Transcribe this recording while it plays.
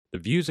The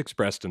views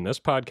expressed in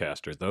this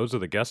podcast are those of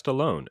the guest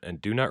alone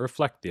and do not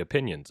reflect the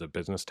opinions of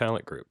Business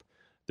Talent Group.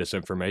 This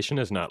information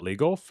is not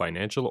legal,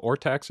 financial, or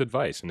tax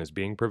advice and is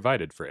being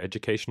provided for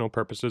educational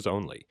purposes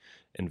only.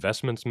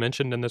 Investments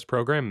mentioned in this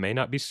program may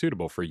not be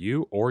suitable for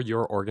you or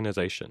your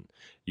organization.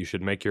 You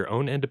should make your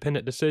own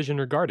independent decision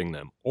regarding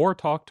them or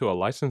talk to a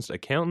licensed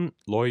accountant,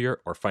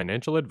 lawyer, or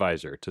financial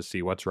advisor to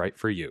see what's right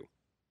for you.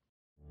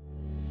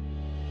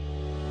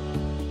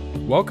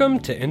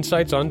 Welcome to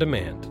Insights on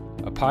Demand,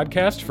 a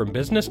podcast from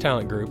Business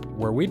Talent Group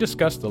where we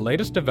discuss the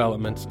latest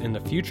developments in the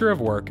future of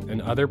work and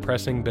other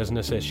pressing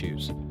business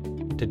issues.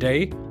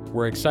 Today,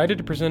 we're excited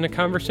to present a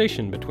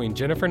conversation between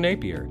Jennifer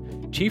Napier,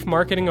 Chief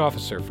Marketing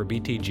Officer for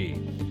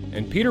BTG,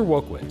 and Peter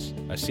Wolkowitz,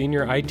 a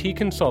senior IT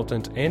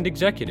consultant and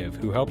executive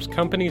who helps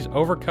companies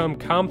overcome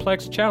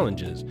complex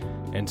challenges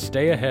and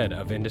stay ahead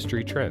of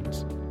industry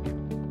trends.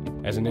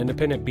 As an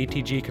independent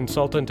BTG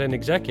consultant and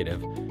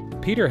executive,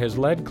 Peter has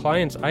led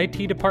clients'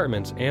 IT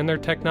departments and their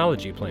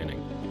technology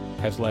planning,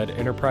 has led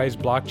enterprise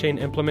blockchain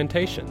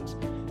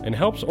implementations, and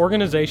helps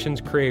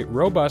organizations create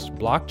robust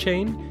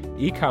blockchain,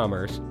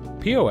 e-commerce,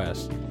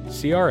 POS,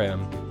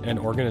 CRM, and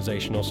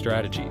organizational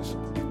strategies.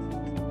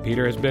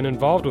 Peter has been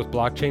involved with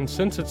blockchain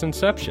since its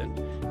inception,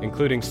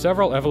 including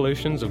several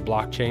evolutions of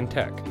blockchain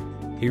tech.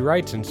 He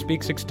writes and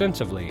speaks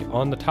extensively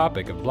on the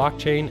topic of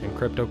blockchain and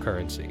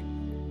cryptocurrency.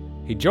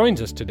 He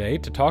joins us today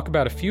to talk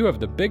about a few of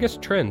the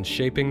biggest trends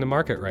shaping the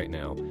market right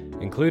now,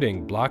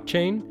 including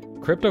blockchain,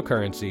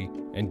 cryptocurrency,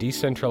 and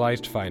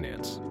decentralized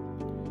finance.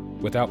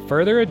 Without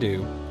further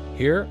ado,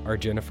 here are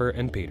Jennifer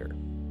and Peter.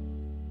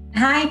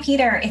 Hi,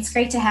 Peter. It's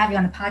great to have you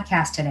on the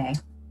podcast today.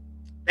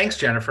 Thanks,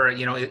 Jennifer.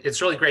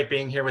 It's really great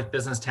being here with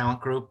Business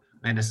Talent Group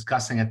and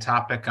discussing a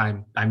topic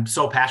I'm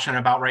so passionate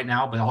about right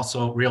now, but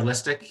also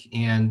realistic,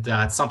 and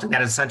it's something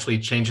that is essentially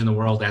changing the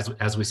world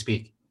as we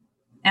speak.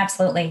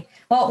 Absolutely.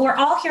 Well, we're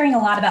all hearing a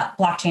lot about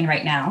blockchain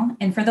right now.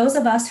 And for those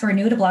of us who are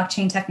new to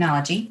blockchain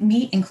technology,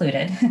 me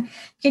included,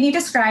 can you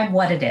describe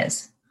what it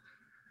is?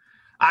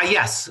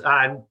 Yes.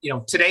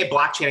 Today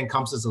blockchain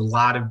encompasses a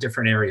lot of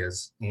different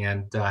areas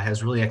and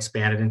has really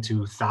expanded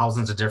into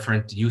thousands of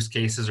different use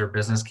cases or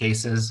business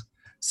cases.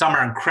 Some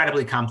are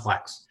incredibly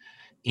complex.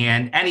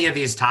 And any of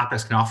these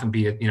topics can often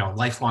be a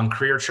lifelong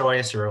career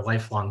choice or a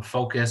lifelong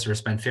focus or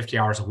spend 50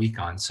 hours a week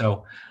on.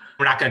 So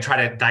we're not going to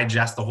try to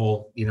digest the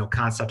whole,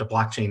 concept of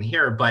blockchain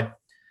here, but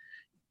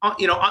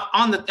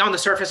on the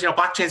surface,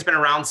 blockchain's been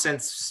around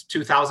since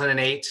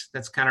 2008.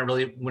 That's kind of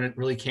really when it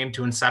really came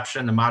to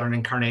inception, the modern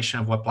incarnation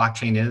of what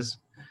blockchain is.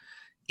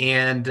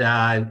 And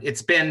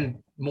it's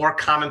been more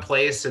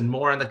commonplace and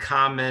more in the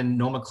common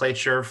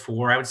nomenclature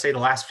for, I would say, the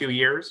last few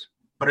years,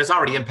 but it's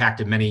already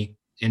impacted many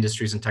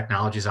industries and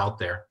technologies out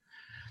there.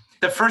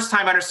 The first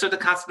time I understood the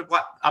concept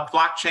of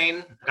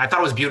blockchain, I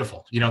thought it was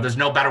beautiful. There's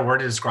no better word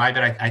to describe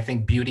it. I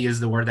think beauty is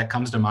the word that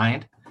comes to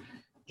mind.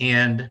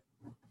 And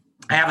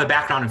I have a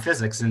background in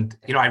physics. And,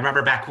 I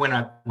remember back when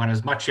I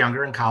was much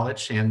younger in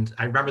college, and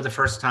I remember the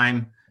first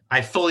time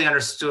I fully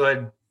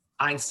understood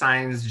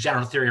Einstein's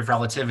general theory of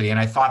relativity. And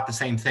I thought the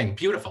same thing.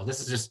 Beautiful. This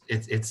is just,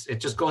 it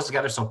just goes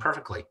together so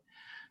perfectly.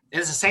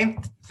 It's the same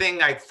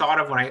thing I thought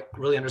of when I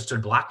really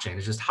understood blockchain.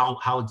 It's just how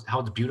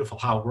it's beautiful,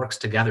 how it works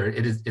together.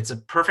 It's a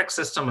perfect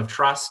system of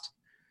trust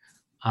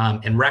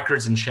and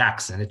records and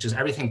checks, and it just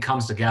everything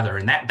comes together.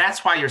 And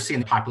that's why you're seeing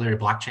the popularity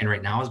of blockchain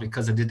right now, is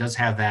because it does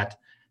have that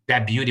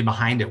beauty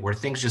behind it, where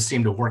things just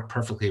seem to work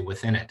perfectly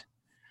within it.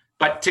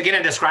 But to get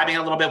into describing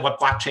a little bit what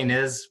blockchain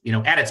is,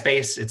 at its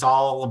base, it's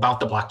all about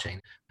the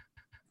blockchain.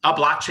 A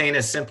blockchain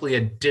is simply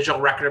a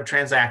digital record of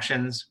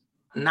transactions.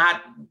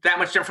 Not that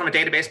much different from a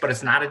database, but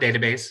it's not a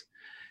database.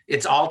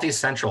 It's all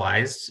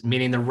decentralized,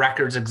 meaning the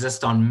records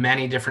exist on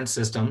many different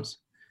systems.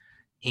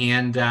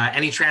 And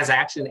any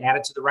transaction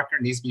added to the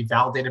record needs to be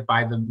validated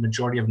by the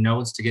majority of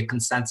nodes to get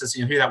consensus.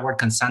 You hear that word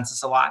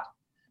consensus a lot.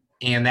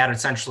 And that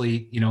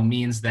essentially,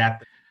 means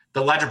that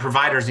the ledger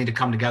providers need to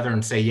come together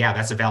and say, yeah,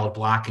 that's a valid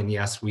block. And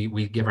yes,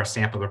 we give our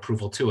stamp of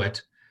approval to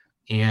it.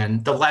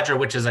 And the ledger,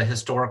 which is a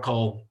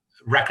historical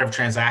record of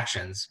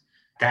transactions,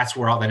 that's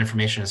where all that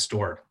information is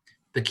stored.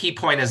 The key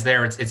point is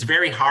there, it's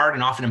very hard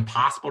and often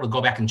impossible to go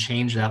back and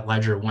change that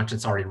ledger once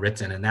it's already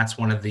written. And that's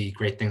one of the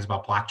great things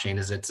about blockchain,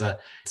 is it's a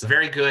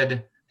very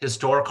good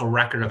historical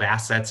record of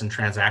assets and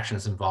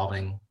transactions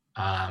involving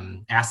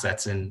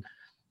assets. And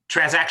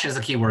transaction is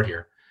the key word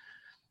here.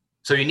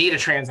 So you need a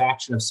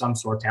transaction of some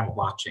sort to have a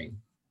blockchain.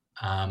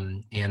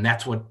 And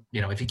that's what,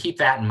 if you keep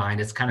that in mind,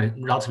 it's kind of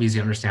relatively easy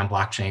to understand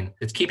blockchain.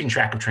 It's keeping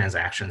track of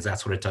transactions.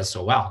 That's what it does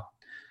so well.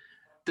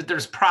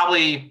 There's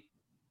probably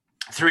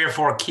 3 or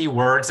 4 key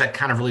words that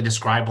kind of really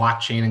describe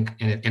blockchain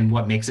and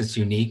what makes it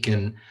unique.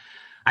 And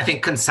I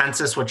think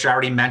consensus, which I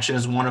already mentioned,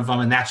 is one of them.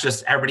 And that's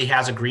just everybody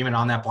has agreement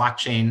on that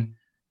blockchain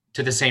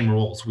to the same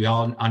rules. We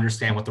all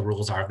understand what the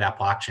rules are of that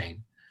blockchain.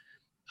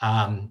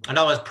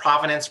 Another one is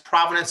provenance.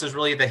 Provenance is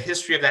really the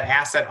history of that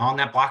asset on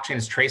that blockchain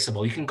is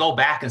traceable. You can go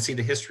back and see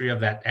the history of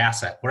that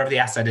asset, whatever the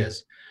asset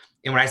is.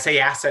 And when I say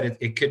asset,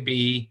 it could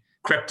be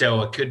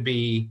crypto, it could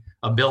be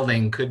a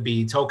building, could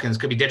be tokens,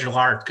 could be digital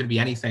art, could be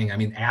anything. I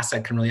mean,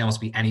 asset can really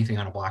almost be anything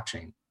on a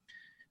blockchain.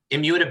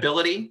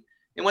 immutability.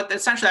 And what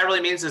essentially that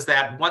really means is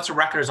that once a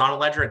record is on a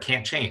ledger, it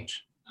can't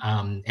change.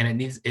 And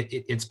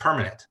it's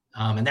permanent.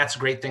 And that's a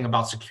great thing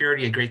about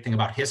security, a great thing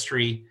about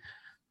history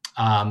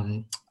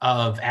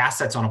of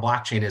assets on a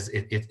blockchain is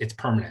it's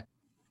permanent.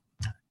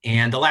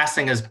 And the last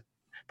thing is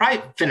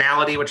probably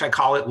finality, which I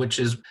call it, which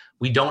is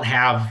we don't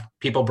have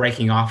people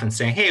breaking off and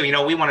saying, hey,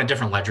 we want a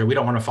different ledger. We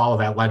don't want to follow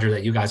that ledger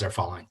that you guys are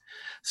following.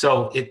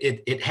 So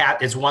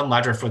it's one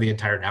ledger for the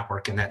entire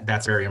network, and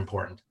that's very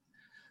important.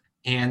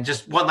 And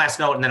just one last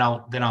note, and then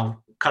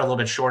I'll cut a little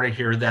bit shorter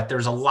here, that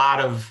there's a lot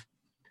of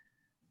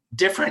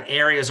different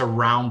areas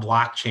around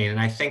blockchain. And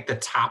I think the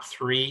top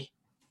three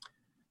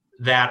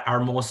that are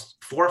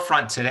most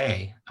forefront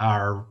today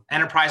are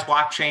enterprise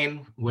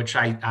blockchain, which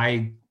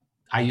I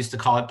used to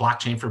call it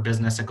blockchain for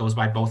business. It goes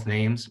by both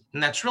names.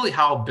 And that's really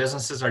how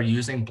businesses are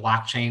using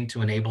blockchain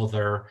to enable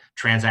their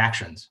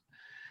transactions.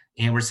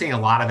 And we're seeing a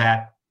lot of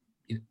that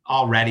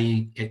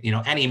already.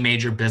 Any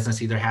major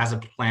business either has a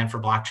plan for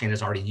blockchain,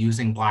 is already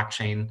using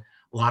blockchain.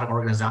 A lot of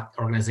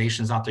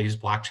organizations out there use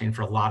blockchain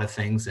for a lot of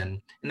things.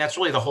 And that's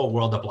really the whole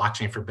world of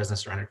blockchain for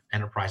business or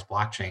enterprise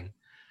blockchain.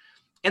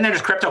 And then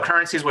there's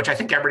cryptocurrencies, which I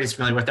think everybody's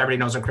familiar with. Everybody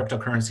knows what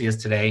cryptocurrency is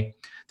today.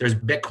 There's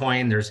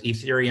Bitcoin, there's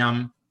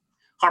Ethereum.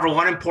 However,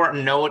 one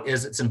important note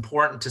is it's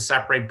important to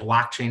separate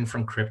blockchain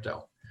from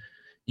crypto.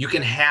 You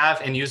can have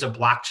and use a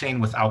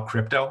blockchain without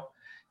crypto.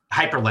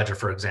 Hyperledger,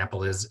 for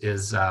example,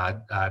 is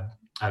a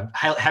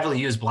heavily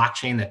used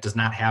blockchain that does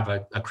not have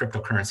a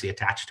cryptocurrency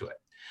attached to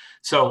it.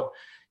 So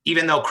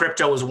even though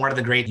crypto is one of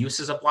the great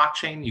uses of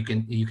blockchain,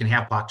 you can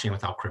have blockchain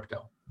without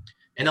crypto.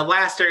 And the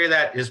last area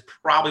that is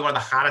probably one of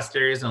the hottest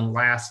areas in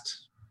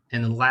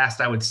the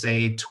last, I would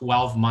say,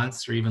 12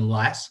 months or even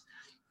less,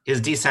 is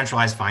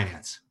decentralized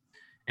finance.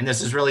 And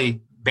this is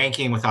really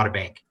banking without a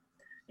bank.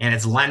 And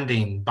it's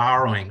lending,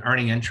 borrowing,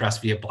 earning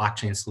interest via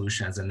blockchain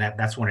solutions. And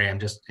that's one area I'm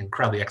just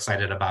incredibly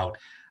excited about.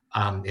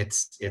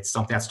 It's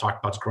something that's talked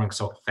about. It's growing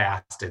so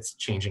fast. It's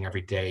changing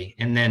every day.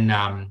 And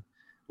then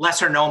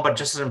lesser known, but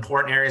just as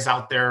important areas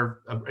out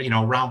there,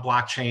 around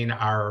blockchain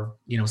are,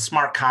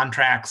 smart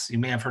contracts. You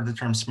may have heard the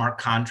term smart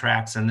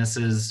contracts, and this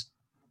is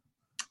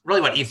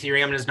really what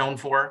Ethereum is known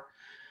for.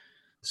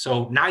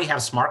 So now you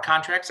have smart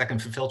contracts that can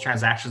fulfill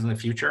transactions in the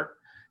future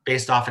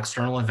based off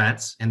external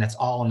events, and that's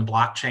all on the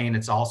blockchain.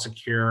 It's all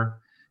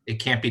secure. It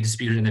can't be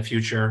disputed in the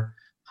future.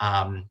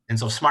 And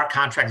so smart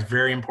contracts,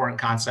 very important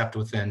concept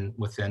within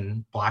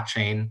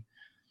blockchain.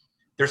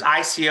 There's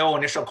ICO,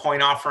 initial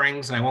coin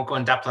offerings, and I won't go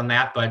in depth on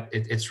that, but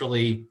it's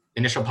really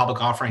initial public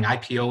offering,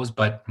 IPOs,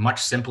 but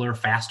much simpler,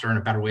 faster, and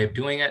a better way of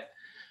doing it.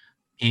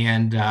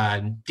 And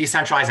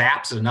decentralized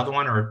apps is another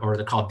one, or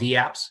they're called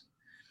DApps.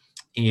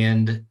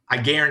 And I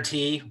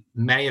guarantee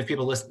many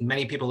people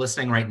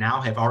listening right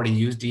now have already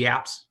used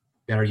DApps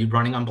that are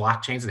running on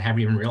blockchains and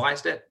haven't even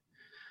realized it.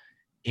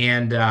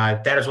 And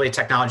that is really a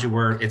technology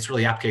where it's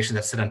really applications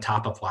that sit on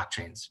top of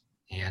blockchains.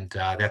 And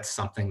that's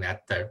something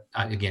that,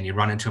 again, you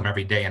run into them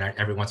every day. And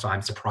every once in a while,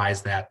 I'm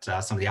surprised that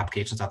some of the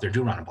applications out there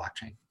do run on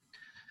blockchain.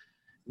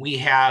 We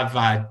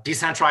have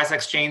decentralized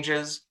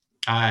exchanges,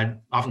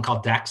 often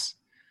called DEX.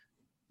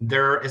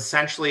 They're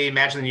essentially,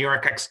 imagine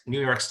the New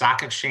York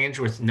Stock Exchange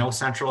with no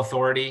central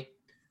authority,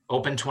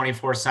 open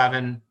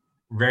 24/7,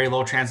 very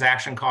low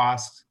transaction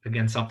costs.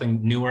 Again, something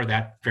newer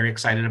that very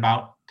excited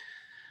about.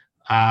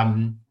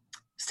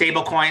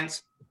 Stable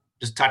coins,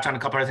 just touch on a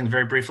couple other things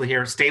very briefly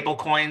here. Stable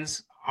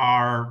coins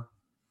are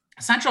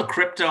essential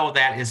crypto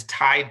that is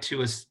tied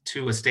to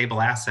a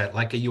stable asset,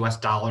 like a US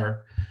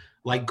dollar,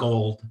 like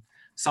gold,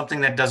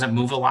 something that doesn't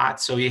move a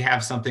lot. So you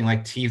have something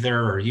like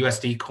Tether or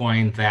USD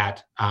coin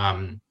that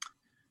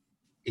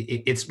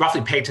it's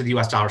roughly pegged to the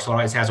US dollar, so it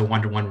always has a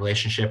one-to-one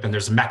relationship, and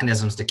there's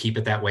mechanisms to keep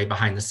it that way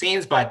behind the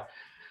scenes. But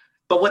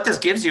what this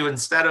gives you,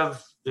 instead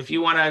of, if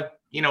you want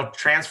to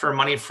transfer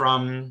money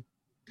from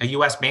a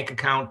US bank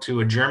account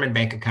to a German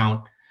bank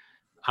account,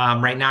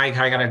 right now you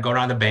got to go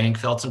down to the bank,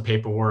 fill out some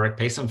paperwork,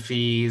 pay some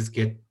fees,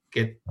 get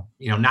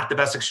not the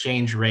best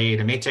exchange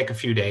rate. It may take a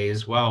few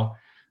days. Well,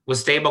 with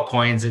stable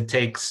coins, it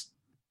takes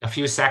a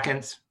few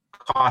seconds,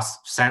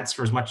 costs cents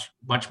for as much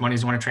money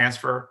as you want to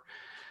transfer.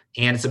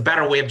 And it's a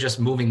better way of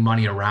just moving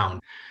money around.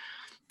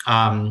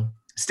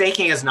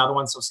 Staking is another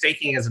one. So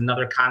staking is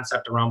another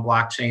concept around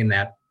blockchain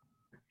that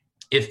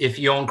if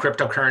you own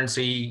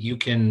cryptocurrency, you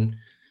can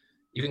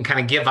kind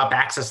of give up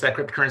access to that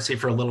cryptocurrency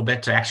for a little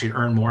bit to actually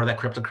earn more of that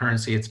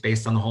cryptocurrency. It's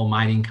based on the whole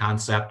mining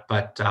concept.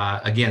 But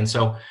again,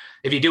 so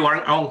if you do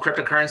own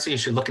cryptocurrency, you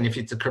should look, and if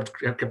it's a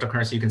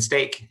cryptocurrency you can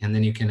stake, and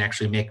then you can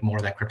actually make more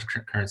of that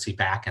cryptocurrency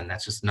back. And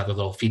that's just another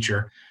little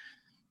feature.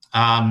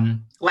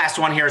 Last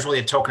one here is really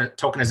a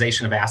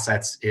tokenization of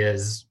assets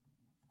is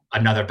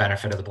another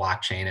benefit of the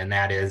blockchain. And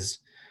that is,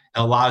 it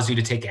allows you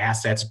to take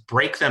assets,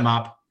 break them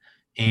up,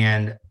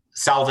 and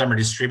sell them or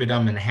distribute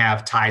them and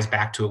have ties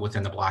back to it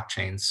within the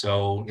blockchain.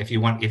 So if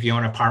you own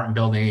an apartment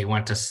building, you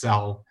want to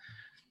sell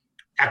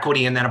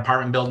equity in that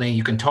apartment building,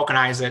 you can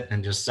tokenize it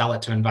and just sell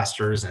it to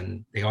investors.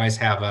 And they always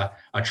have a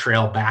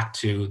trail back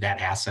to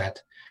that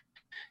asset.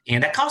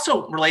 And that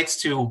also relates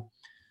to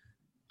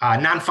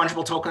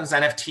Non-fungible tokens,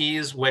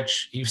 NFTs,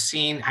 which you've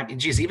seen, I mean,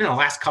 geez, even in the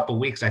last couple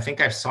of weeks, I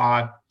think I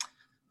saw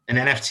an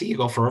NFT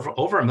go for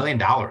over $1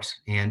 million.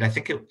 And I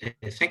think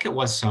it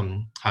was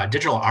some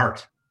digital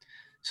art.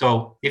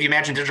 So if you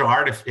imagine digital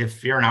art,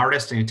 if you're an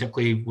artist and you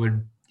typically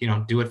would,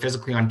 do it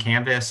physically on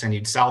canvas and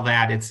you'd sell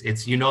that, it's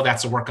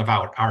that's a work of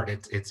art.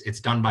 It's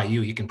done by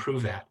you. You can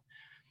prove that.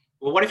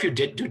 Well, what if you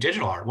did do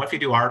digital art? What if you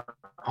do art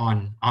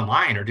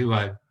online or do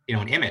an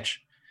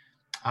image?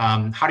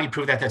 How do you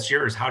prove that that's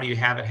yours? How do you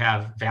have it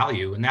have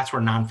value? And that's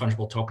where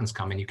non-fungible tokens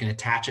come in. You can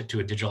attach it to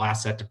a digital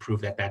asset to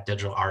prove that that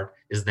digital art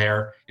is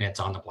there and it's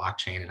on the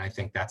blockchain. And I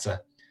think that's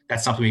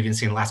something we've even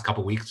seen in the last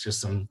couple of weeks, just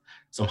some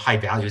high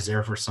values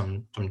there for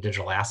some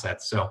digital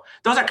assets. So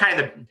those are kind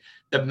of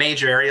the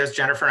major areas,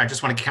 Jennifer. And I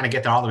just want to kind of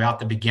get that all the way out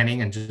the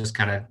beginning and just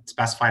kind of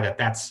specify that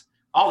that's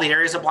all the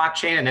areas of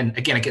blockchain. And then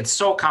again, it gets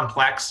so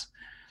complex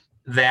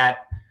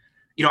that,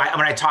 when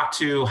I talk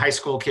to high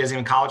school kids,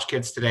 even college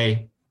kids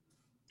today,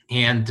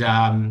 and,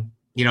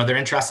 they're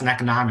interested in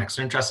economics,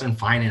 they're interested in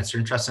finance, they're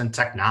interested in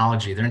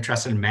technology, they're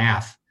interested in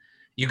math.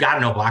 You got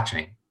to know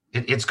blockchain.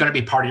 It's going to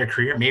be part of your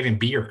career, may even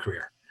be your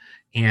career.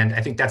 And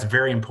I think that's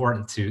very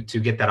important to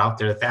get that out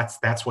there.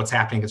 That's what's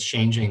happening. It's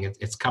changing.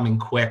 It's coming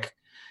quick.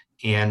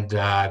 And,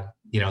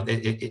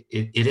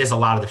 it is a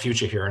lot of the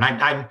future here. And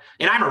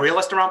I'm a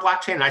realist around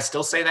blockchain, and I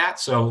still say that.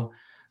 So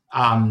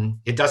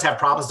it does have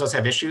problems, does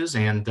have issues.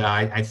 And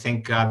I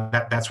think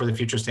that's where the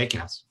future is taking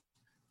us.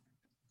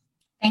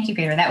 Thank you,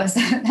 Peter. That was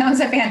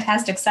a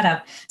fantastic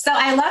setup. So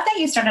I love that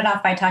you started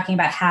off by talking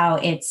about how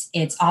it's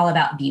all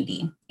about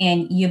beauty.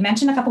 And you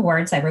mentioned a couple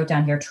words I wrote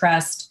down here: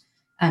 trust,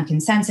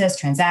 consensus,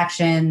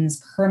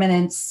 transactions,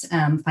 permanence,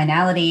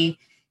 finality.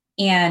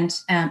 And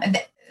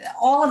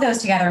all of those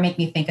together make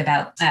me think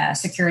about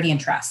security and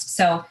trust.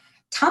 So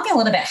tell me a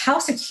little bit, how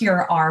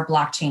secure are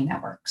blockchain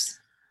networks?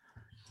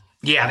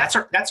 Yeah,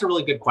 that's a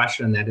really good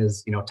question. That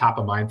is, top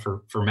of mind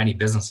for many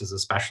businesses,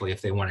 especially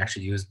if they want to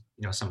actually use,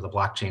 some of the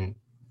blockchain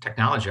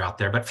technology out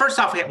there. But first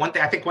off, one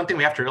thing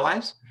we have to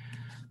realize: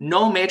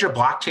 no major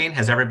blockchain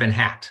has ever been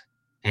hacked.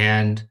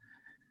 And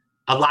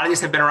a lot of these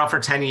have been around for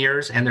 10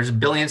 years, and there's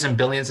billions and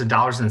billions of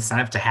dollars in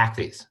incentive to hack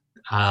these.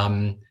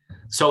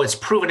 So it's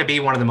proven to be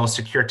one of the most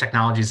secure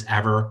technologies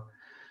ever.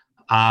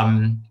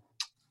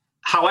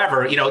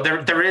 However,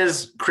 there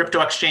is crypto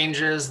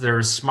exchanges,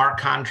 there's smart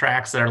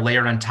contracts that are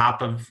layered on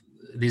top of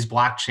these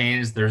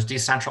blockchains. There's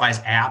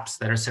decentralized apps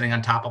that are sitting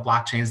on top of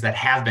blockchains that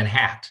have been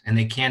hacked, and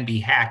they can be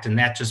hacked. And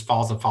that just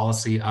follows the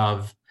fallacy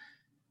of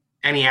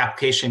any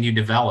application you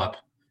develop,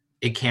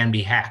 it can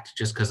be hacked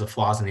just because of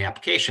flaws in the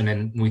application.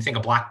 And when we think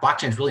of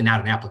blockchain is really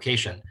not an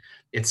application.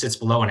 It sits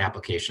below an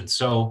application.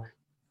 So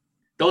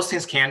those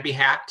things can be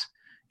hacked.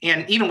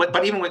 And even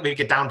when we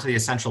get down to the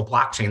essential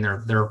blockchain,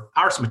 there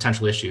are some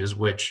potential issues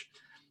which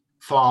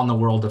fall in the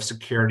world of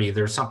security.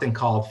 There's something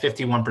called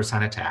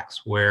 51%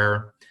 attacks,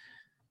 where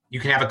you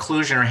can have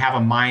occlusion or have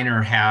a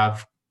miner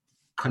have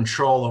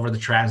control over the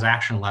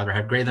transaction ledger,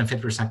 have greater than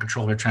 50%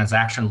 control over the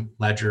transaction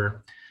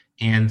ledger,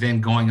 and then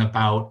going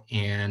about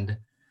and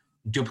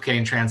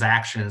duplicating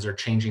transactions or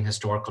changing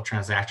historical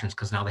transactions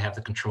because now they have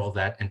the control of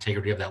that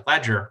integrity of that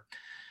ledger.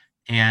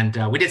 And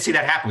we did see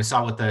that happen. We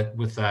saw it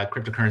with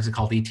cryptocurrency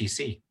called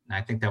ETC. And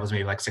I think that was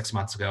maybe like 6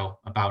 months ago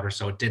or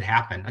so. It did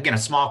happen. Again, a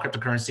small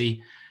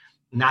cryptocurrency,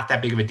 not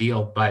that big of a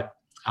deal, but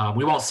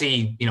we won't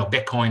see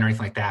Bitcoin or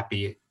anything like that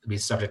be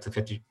subject to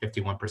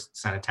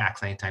 51%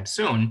 attacks anytime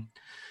soon.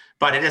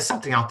 But it is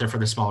something out there for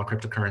the smaller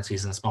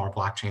cryptocurrencies and the smaller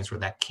blockchains where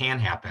that can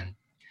happen.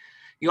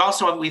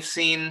 We've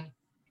seen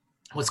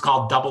what's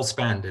called double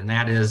spend, and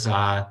that is, and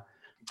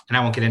I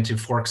won't get into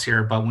forks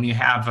here, but when you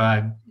have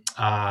a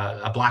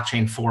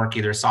blockchain fork,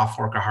 either a soft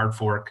fork or hard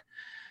fork,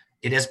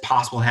 it is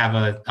possible to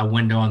have a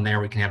window in there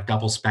where we can have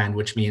double spend,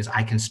 which means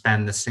I can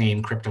spend the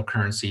same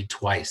cryptocurrency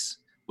twice,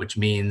 which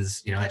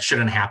means, that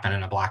shouldn't happen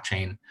in a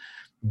blockchain,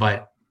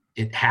 but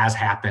it has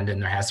happened.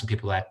 And there has some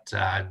people that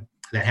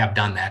have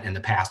done that in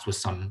the past with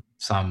some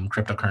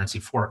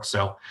cryptocurrency forks.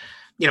 So,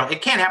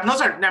 it can happen.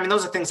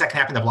 Those are things that can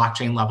happen at the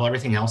blockchain level.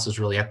 Everything else is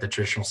really at the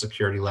traditional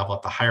security level,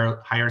 at the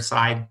higher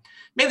side.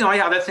 Maybe the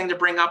only other thing to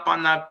bring up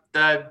on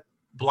the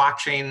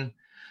blockchain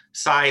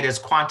side is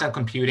quantum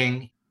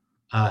computing.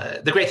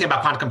 The great thing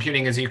about quantum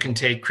computing is you can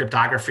take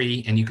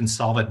cryptography and you can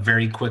solve it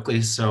very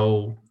quickly.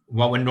 So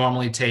what would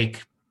normally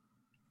take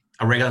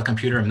a regular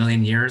computer a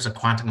million years, a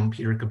quantum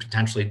computer could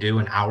potentially do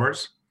in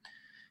hours.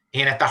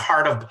 And at the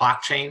heart of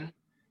blockchain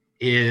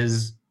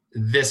is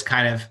this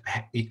kind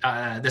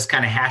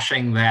of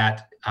hashing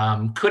that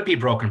could be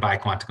broken by a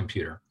quantum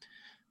computer.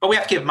 But we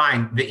have to keep in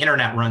mind the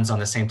internet runs on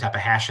the same type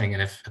of hashing.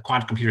 And if a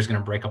quantum computer is going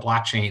to break a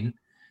blockchain,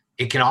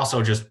 it can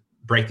also just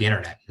break the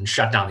internet and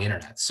shut down the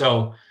internet.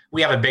 So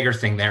we have a bigger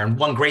thing there. And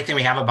one great thing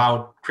we have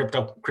about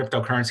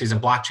cryptocurrencies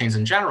and blockchains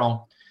in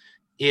general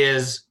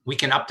is we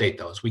can update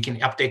those. We can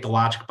update the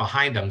logic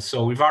behind them.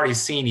 So we've already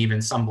seen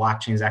even some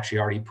blockchains actually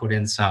already put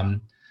in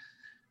some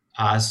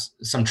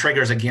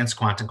triggers against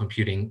quantum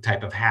computing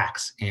type of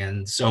hacks.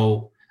 And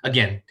so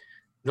again,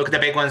 look at the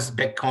big ones,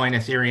 Bitcoin,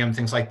 Ethereum,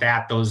 things like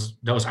that. Those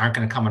aren't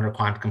going to come under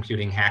quantum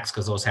computing hacks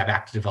because those have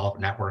active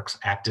development networks,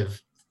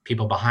 active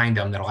people behind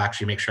them that'll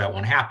actually make sure that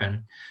won't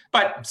happen.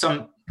 But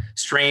some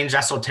strange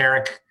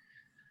esoteric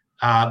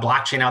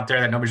blockchain out there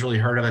that nobody's really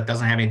heard of that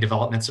doesn't have any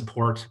development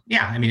support.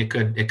 Yeah, I mean, it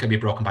could be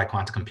broken by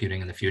quantum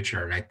computing in the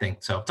future. And I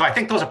think so. So I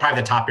think those are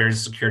probably the top areas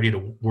of security to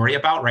worry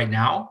about right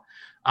now.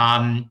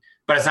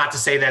 But it's not to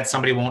say that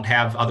somebody won't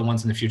have other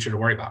ones in the future to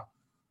worry about.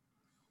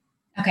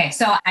 Okay,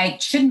 so I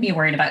shouldn't be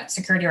worried about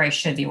security, or I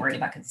should be worried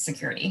about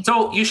security.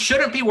 So you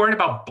shouldn't be worried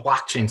about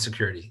blockchain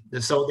security.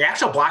 So the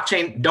actual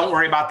blockchain, don't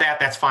worry about that.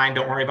 That's fine.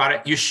 Don't worry about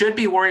it. You should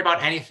be worried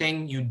about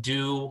anything you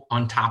do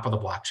on top of the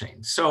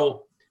blockchain.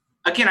 So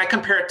again, I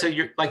compare it to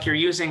you're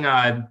using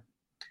an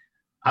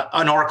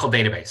Oracle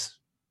database.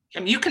 I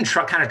mean, you can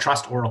kind of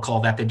trust Oracle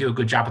that they do a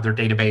good job with their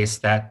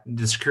database, that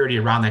the security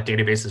around that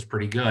database is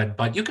pretty good,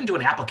 but you can do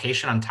an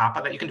application on top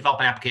of that. You can develop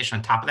an application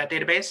on top of that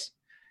database,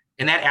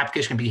 and that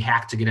application can be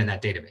hacked to get in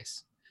that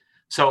database.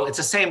 So it's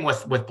the same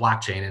with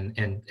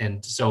blockchain.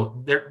 And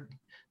so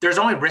there's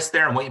only risk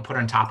there in what you put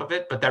on top of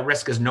it, but that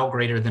risk is no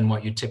greater than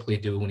what you typically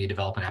do when you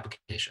develop an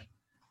application.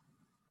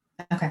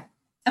 Okay.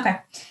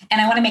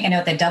 And I want to make a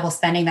note that double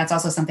spending, that's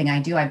also something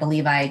I do. I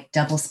believe I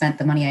double spent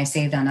the money I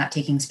saved on not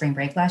taking spring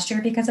break last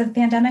year because of the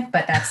pandemic,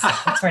 but that's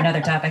for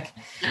another topic.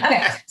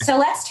 Okay. So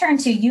let's turn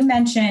to, you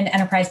mentioned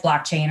enterprise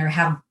blockchain, or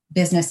how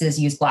businesses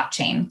use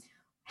blockchain.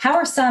 How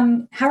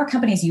are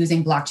companies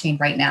using blockchain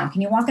right now?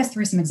 Can you walk us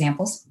through some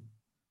examples?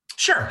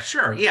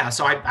 Sure. Yeah.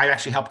 So I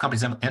actually help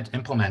companies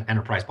implement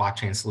enterprise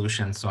blockchain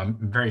solutions. So I'm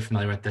very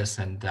familiar with this.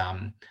 And,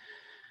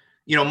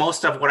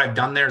 most of what I've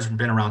done there has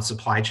been around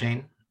supply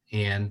chain.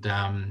 And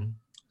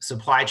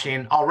supply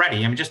chain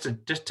already, I mean, just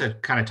to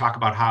kind of talk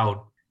about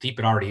how deep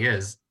it already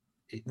is,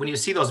 when you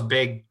see those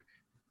big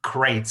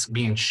crates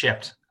being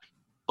shipped,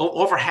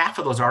 over half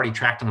of those are already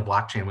tracked on the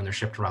blockchain when they're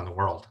shipped around the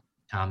world.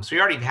 So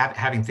you're already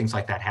having things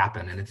like that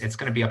happen, and it's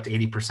going to be up to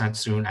 80%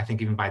 soon, I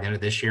think even by the end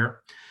of this year.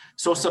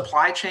 So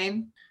supply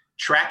chain,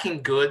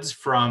 tracking goods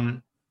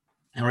from,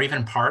 or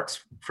even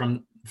parts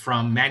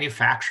from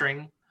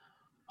manufacturing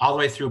all the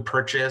way through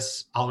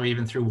purchase, all the way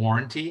even through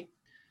warranty.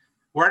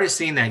 We're already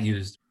seeing that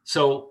used.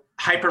 So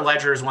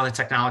Hyperledger is one of the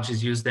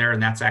technologies used there,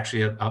 and that's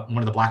actually one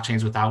of the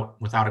blockchains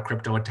without a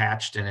crypto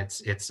attached, and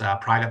it's a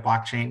private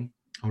blockchain.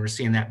 And we're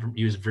seeing that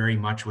used very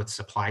much with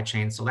supply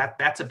chain. So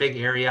that's a big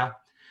area.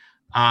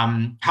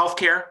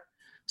 Healthcare.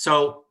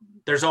 So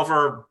there's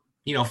over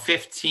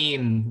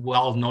 15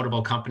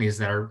 notable companies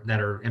that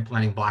are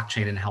implementing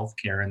blockchain in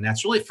healthcare, and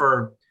that's really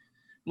for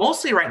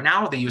mostly right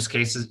now the use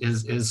case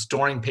is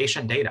storing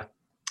patient data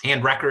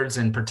and records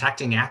and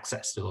protecting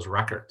access to those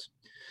records.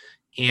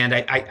 And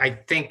I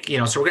think,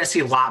 so we're going to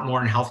see a lot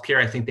more in healthcare.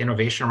 I think the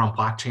innovation around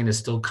blockchain is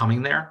still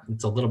coming there.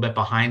 It's a little bit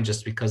behind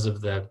just because of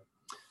the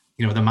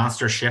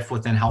monster shift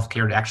within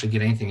healthcare to actually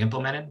get anything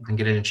implemented and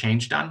get any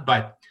change done.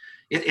 But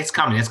it's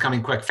coming. It's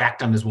coming quick.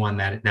 Factum is one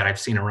that I've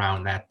seen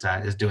around that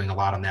is doing a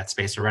lot on that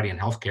space already in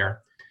healthcare.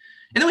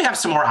 And then we have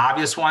some more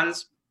obvious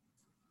ones,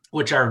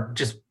 which are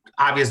just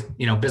obvious,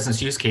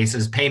 business use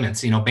cases,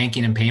 payments,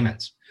 banking and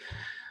payments.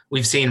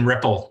 We've seen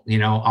Ripple,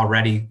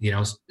 already,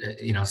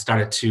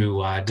 started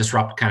to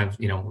disrupt kind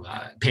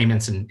of,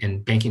 payments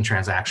and banking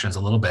transactions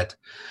a little bit.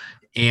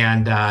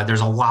 And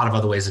there's a lot of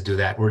other ways to do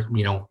that. We're,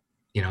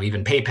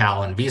 even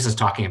PayPal and Visa's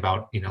talking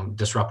about,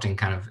 disrupting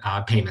kind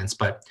of payments.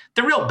 But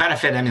the real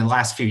benefit, the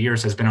last few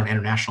years has been on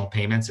international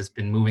payments. It's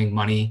been moving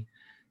money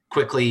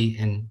quickly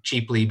and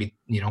cheaply,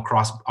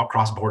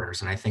 across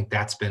borders. And I think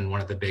that's been one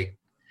of the big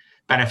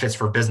benefits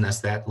for business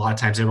that a lot of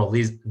times they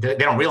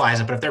don't realize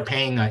it, but if they're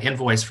paying an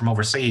invoice from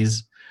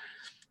overseas,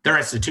 their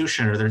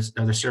institution or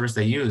their service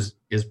they use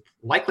is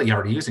likely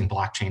already using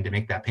blockchain to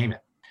make that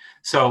payment.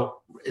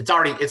 So it's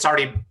already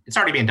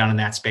being done in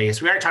that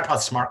space. We already talked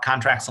about smart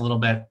contracts a little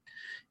bit,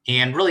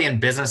 and really in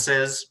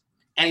businesses,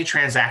 any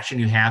transaction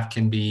you have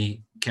can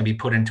be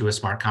put into a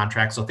smart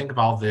contract. So think of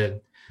all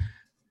the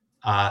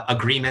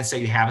agreements that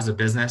you have as a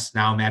business.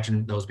 Now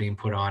imagine those being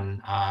put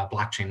on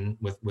blockchain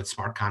with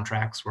smart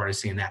contracts. We're already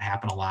seeing that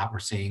happen a lot. We're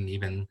seeing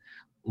even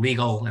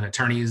legal and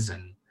attorneys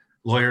and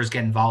lawyers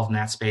get involved in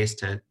that space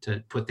to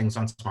put things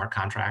on smart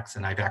contracts.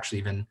 And I've actually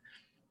even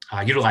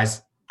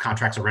utilized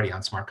contracts already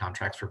on smart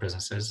contracts for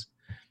businesses.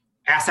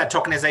 Asset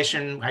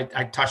tokenization,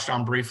 I touched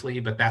on briefly,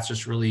 but that's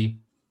just really,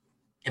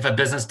 if a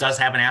business does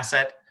have an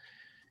asset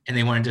and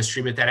they want to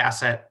distribute that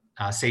asset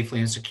safely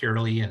and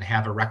securely and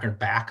have a record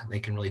back, they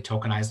can really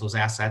tokenize those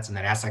assets, and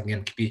that asset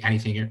again could be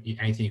anything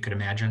you could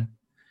imagine.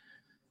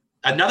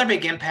 Another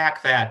big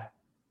impact that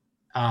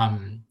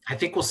I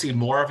think we'll see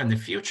more of in the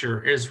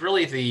future is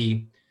really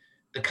the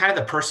kind of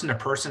the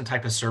person-to-person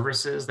type of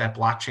services that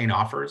blockchain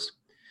offers.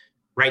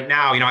 Right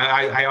now,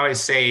 I always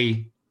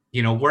say,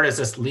 where does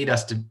this lead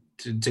us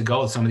to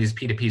go with some of these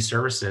P2P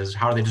services?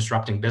 How are they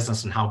disrupting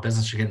business and how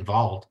business should get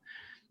involved?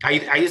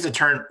 I use the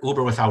term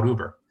Uber without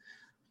Uber.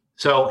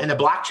 So in the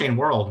blockchain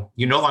world,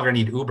 you no longer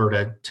need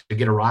Uber to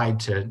get a ride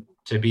to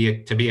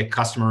be a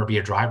customer or be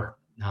a driver.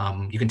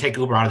 You can take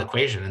Uber out of the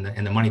equation,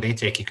 and the money they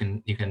take, you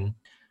can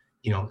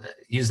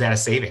use that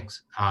as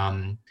savings.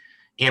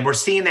 And we're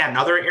seeing that in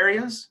other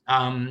areas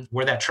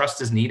where that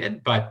trust is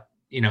needed. But,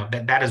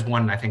 that is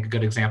one, I think, a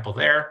good example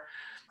there.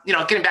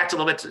 Getting back to a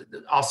little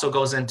bit, also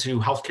goes into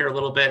healthcare a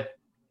little bit,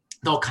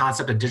 the whole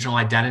concept of digital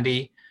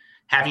identity,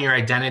 having your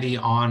identity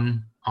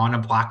on a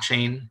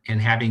blockchain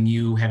and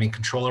having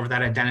control over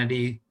that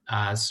identity.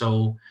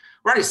 So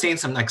we're already seeing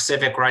some like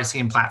Civic, we're already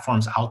seeing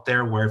platforms out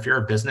there where if you're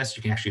a business,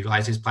 you can actually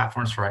utilize these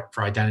platforms for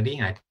identity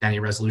and identity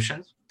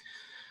resolutions.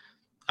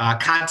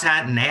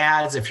 Content and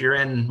ads, if you're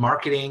in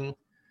marketing,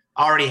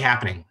 already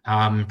happening.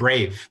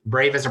 Brave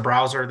is a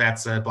browser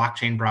that's a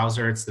blockchain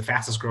browser. It's the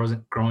fastest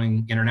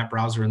growing internet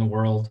browser in the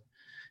world.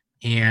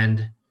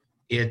 And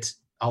it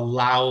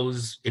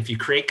allows, if you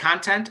create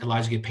content, it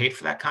allows you to get paid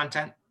for that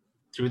content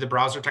through the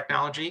browser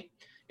technology.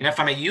 And if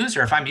I'm a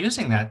user, if I'm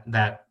using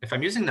if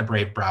I'm using the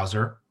Brave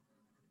browser,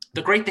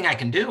 the great thing I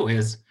can do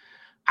is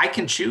I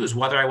can choose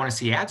whether I want to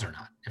see ads or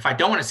not. If I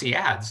don't want to see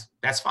ads,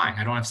 that's fine.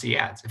 I don't have to see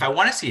ads. If I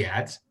want to see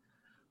ads,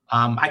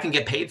 I can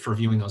get paid for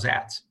viewing those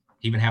ads.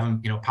 Even have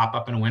them, pop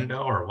up in a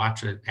window or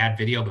watch an ad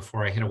video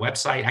before I hit a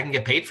website. I can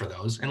get paid for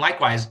those. And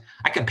likewise,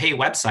 I can pay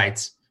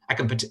websites. I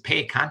can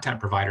pay content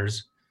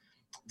providers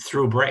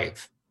through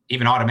Brave,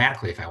 even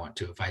automatically if I want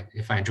to.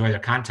 If I enjoy their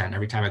content,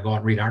 every time I go out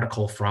and read an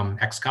article from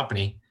X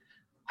company,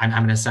 I'm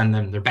going to send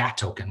them their BAT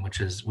token,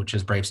 which is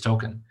Brave's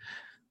token.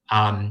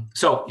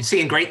 So you're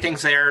seeing great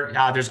things there.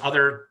 There's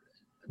other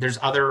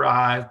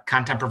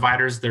content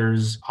providers.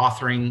 There's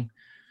authoring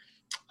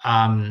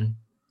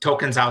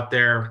tokens out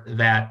there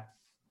that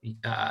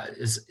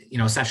is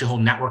essentially whole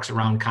networks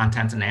around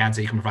content and ads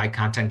that you can provide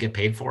content, get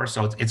paid for.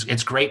 So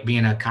it's great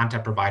being a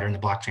content provider in the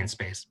blockchain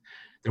space.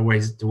 There are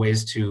ways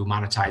to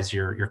monetize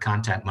your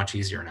content much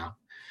easier now.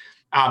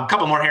 A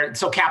couple more here.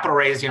 So capital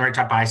raise, we talked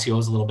about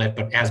ICOs a little bit,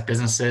 but as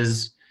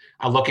businesses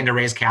are looking to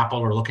raise capital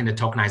or looking to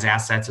tokenize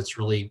assets, it's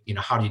really,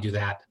 how do you do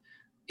that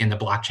in the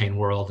blockchain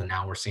world? And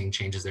now we're seeing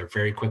changes there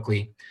very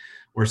quickly.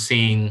 We're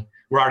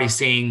already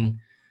seeing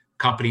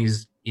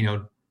companies,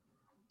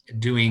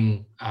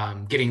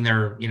 getting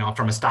their,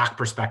 from a stock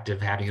perspective,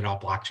 having it all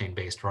blockchain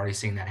based. We're already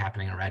seeing that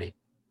happening already.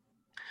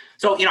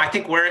 So, I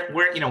think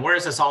where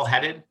is this all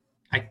headed?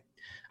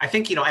 I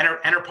think,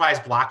 enterprise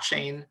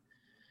blockchain,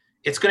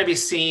 it's going to be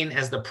seen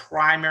as the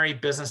primary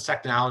business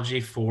technology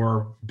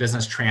for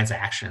business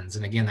transactions.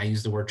 And again, I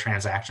use the word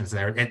transactions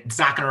there. It's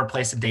not going to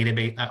replace a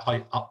database,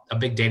 a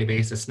big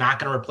database. It's not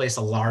going to replace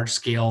a large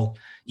scale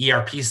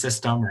ERP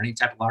system or any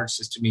type of large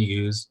system you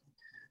use,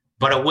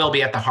 but it will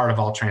be at the heart of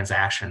all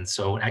transactions.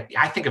 So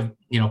I think of,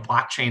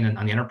 blockchain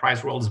on the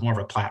enterprise world is more of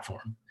a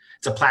platform.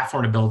 It's a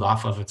platform to build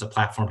off of. It's a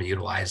platform to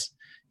utilize.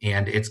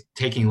 And it's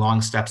taking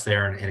long steps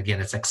there. And again,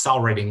 it's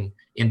accelerating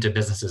into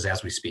businesses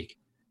as we speak.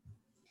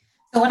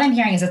 So what I'm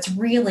hearing is it's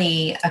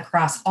really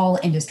across all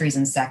industries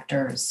and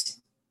sectors,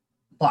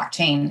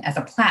 blockchain as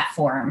a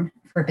platform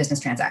for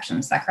business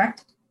transactions. Is that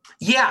correct?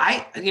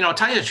 Yeah,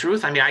 tell you the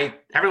truth.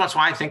 Every once in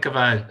a while I think of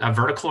a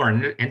vertical or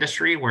an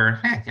industry where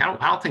I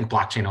don't think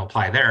blockchain will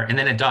apply there, and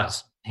then it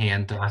does.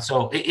 And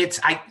so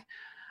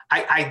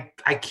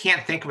I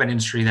can't think of an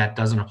industry that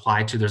doesn't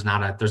apply to. There's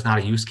not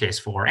a use case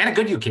for, and a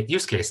good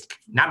use case,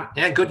 not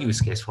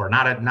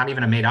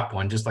even a made up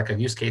one, just like a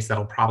use case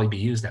that'll probably be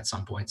used at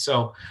some point.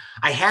 So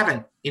I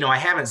haven't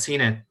seen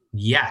it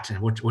yet,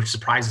 which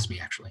surprises me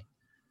actually.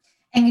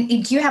 And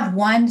do you have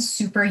one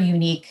super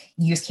unique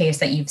use case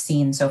that you've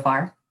seen so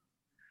far?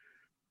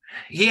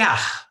 Yeah.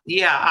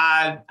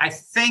 I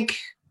think,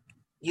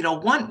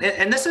 one,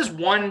 and this is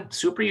one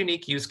super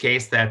unique use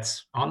case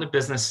that's on the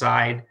business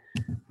side,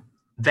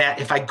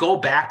 that if I go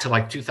back to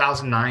like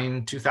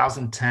 2009,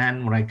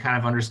 2010, when I kind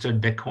of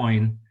understood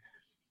Bitcoin,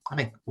 I'm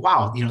like,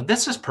 wow,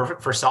 this is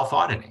perfect for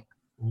self-auditing.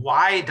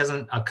 Why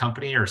doesn't a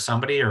company or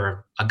somebody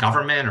or a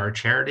government or a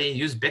charity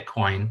use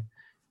Bitcoin,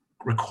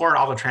 record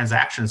all the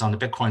transactions on the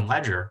Bitcoin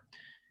ledger,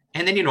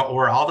 and then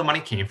where all the money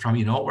came from,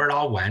 where it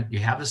all went, you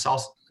have the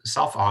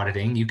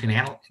self-auditing, you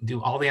can do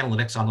all the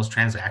analytics on those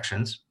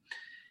transactions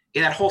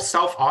in that whole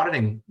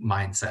self-auditing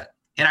mindset.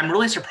 And I'm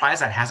really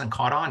surprised that hasn't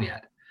caught on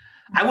yet.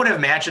 I would have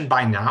imagined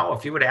by now,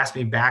 if you would ask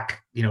me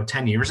back,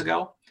 10 years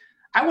ago,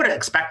 I would have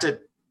expected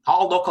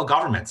all local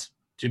governments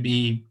to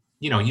be,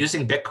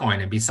 using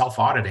Bitcoin and be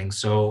self-auditing.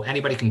 So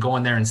anybody can go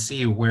in there and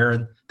see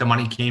where the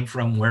money came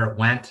from, where it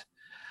went.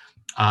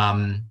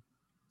 And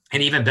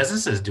even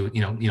businesses do,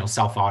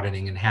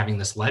 self-auditing and having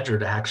this ledger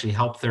to actually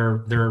help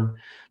their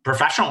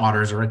professional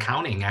auditors or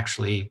accounting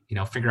actually,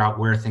 figure out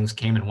where things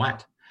came and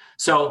went.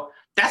 So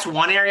that's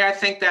one area I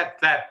think that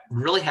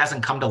really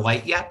hasn't come to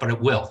light yet, but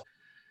it will.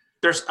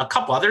 There's a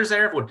couple others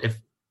there. If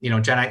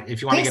Jen,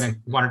 if you want to get into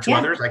one or two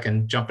others, I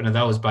can jump into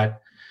those. But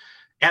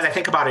as I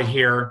think about it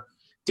here,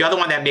 the other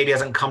one that maybe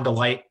hasn't come to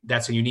light,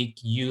 that's a unique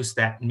use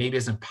that maybe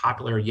isn't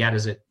popular yet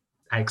as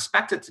I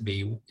expect it to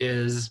be,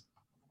 is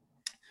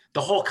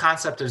the whole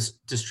concept of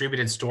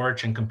distributed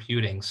storage and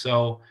computing.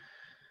 So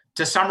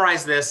to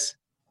summarize this,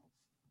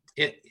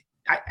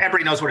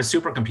 everybody knows what a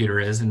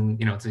supercomputer is. And,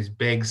 it's these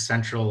big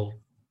central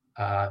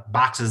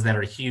boxes that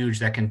are huge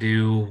that can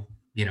do,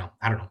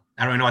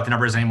 I don't even know what the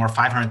number is anymore,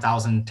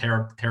 500,000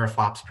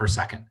 teraflops per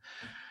second.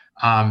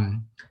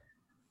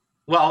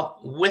 Well,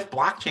 with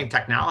blockchain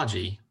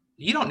technology,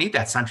 you don't need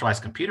that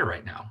centralized computer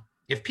right now.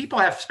 If people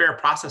have spare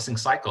processing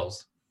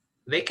cycles,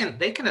 they can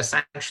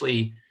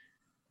essentially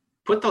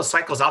put those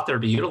cycles out there to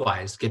be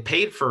utilized, get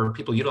paid for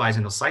people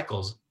utilizing those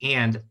cycles.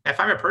 And if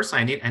I'm a person,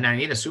 I need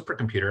a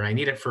supercomputer, and I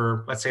need it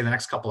for, let's say, the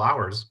next couple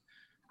hours,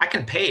 I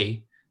can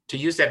pay to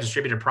use that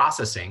distributed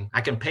processing. I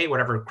can pay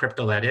whatever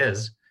crypto that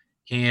is.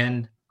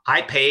 And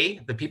I pay,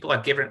 the people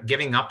that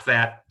giving up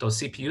those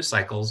CPU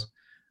cycles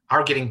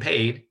are getting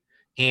paid.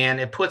 And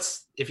it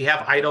puts, if you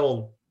have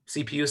idle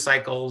CPU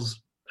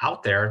cycles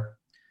out there,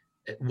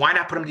 why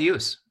not put them to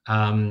use?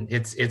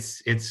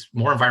 It's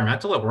more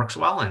environmental. It works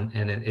well, and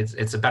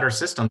it's a better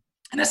system.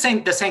 And the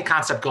same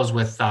concept goes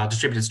with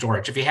distributed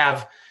storage. If you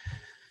have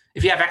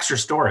extra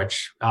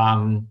storage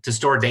to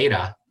store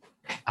data,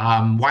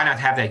 why not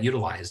have that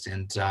utilized?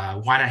 And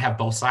why not have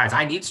both sides?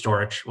 I need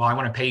storage. Well, I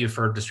want to pay you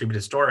for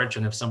distributed storage,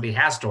 and if somebody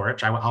has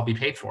storage, I'll be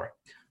paid for it.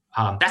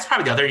 That's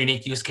probably the other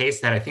unique use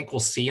case that I think we'll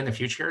see in the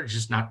future. It's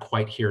just not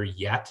quite here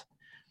yet.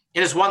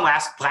 It is one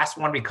last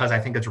one because I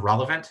think it's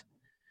relevant.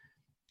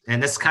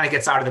 And this kind of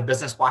gets out of the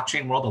business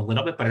blockchain world a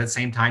little bit, but at the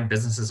same time,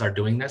 businesses are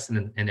doing this.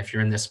 And if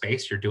you're in this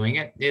space, you're doing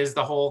it, is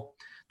the whole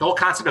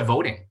concept of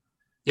voting.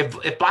 If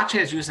blockchain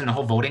is used in the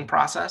whole voting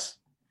process,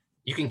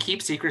 you can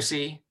keep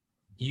secrecy.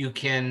 You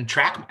can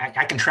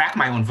I can track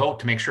my own vote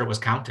to make sure it was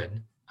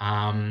counted.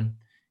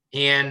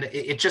 And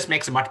it just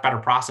makes a much better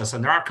process.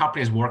 And there are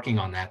companies working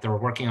on that. They're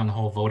working on the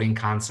whole voting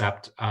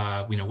concept,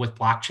 with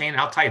blockchain. And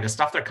I'll tell you, the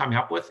stuff they're coming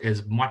up with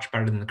is much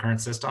better than the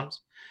current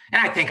systems.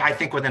 And I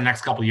think within the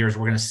next couple of years,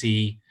 we're going to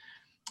see,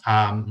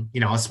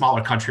 a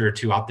smaller country or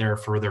two out there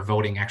for their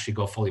voting actually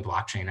go fully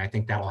blockchain. I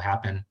think that'll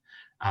happen.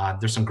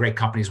 There's some great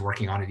companies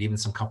working on it, even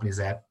some companies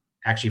that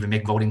actually even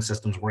make voting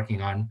systems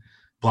working on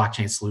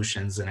blockchain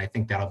solutions. And I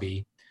think that'll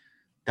be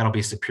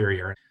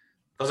superior.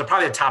 Those are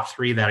probably the top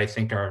three that I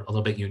think are a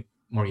little bit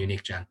more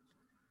unique, Jen.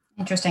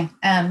 Interesting.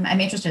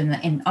 I'm interested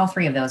in all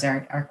three of those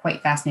are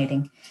quite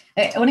fascinating.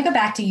 I want to go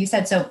back to, you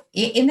said, so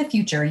in the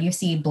future, you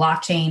see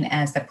blockchain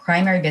as the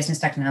primary business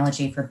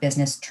technology for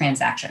business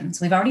transactions.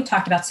 We've already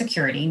talked about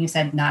security, and you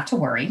said not to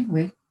worry.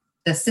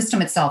 The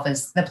system itself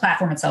the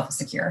platform itself is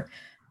secure.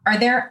 Are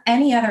there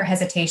any other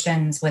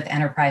hesitations with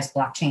enterprise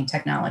blockchain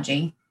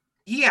technology?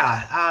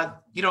 Yeah.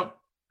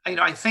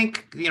 I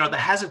think, the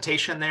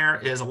hesitation there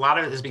is a lot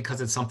of it is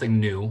because it's something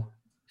new.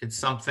 It's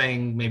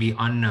something maybe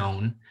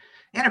unknown.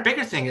 And a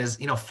bigger thing is,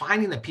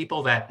 finding the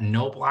people that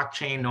know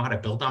blockchain, know how to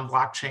build on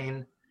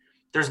blockchain.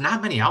 There's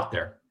not many out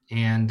there.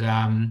 And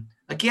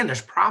again,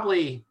 there's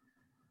probably,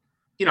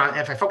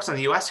 if I focus on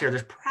the US here,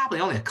 there's probably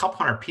only a couple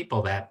hundred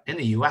people that in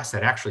the US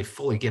that actually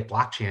fully get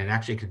blockchain and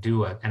actually could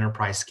do an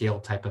enterprise scale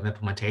type of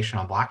implementation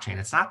on blockchain.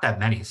 It's not that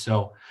many.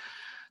 So,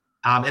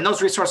 and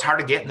those resources are hard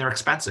to get and they're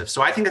expensive.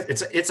 So I think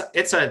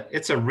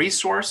it's a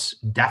resource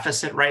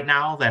deficit right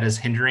now that is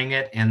hindering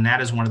it. And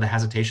that is one of the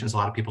hesitations a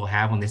lot of people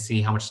have when they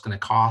see how much it's going to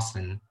cost,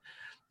 and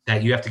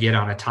that you have to get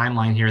on a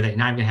timeline here that you're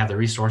not even going to have the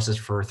resources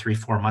for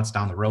 3-4 months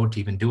down the road to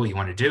even do what you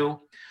want to do.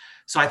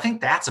 So I think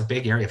that's a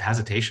big area of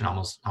hesitation,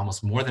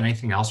 almost more than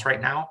anything else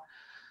right now.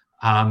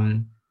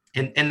 And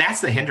that's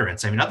the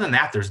hindrance. I mean, other than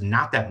that, there's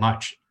not that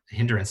much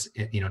hindrance,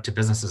 to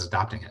businesses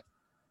adopting it.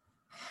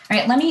 All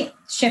right, let me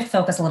shift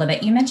focus a little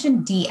bit. You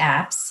mentioned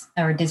DApps,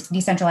 or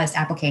decentralized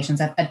applications,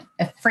 a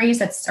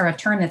phrase or a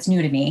term that's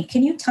new to me.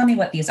 Can you tell me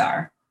what these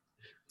are?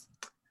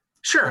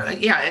 Sure.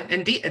 Yeah,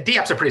 and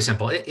DApps are pretty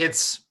simple.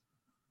 It's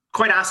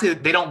quite honestly,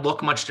 they don't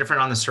look much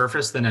different on the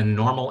surface than a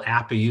normal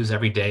app you use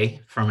every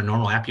day from a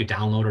normal app you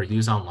download or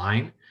use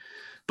online.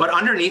 But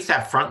underneath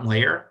that front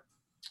layer,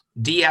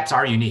 DApps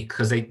are unique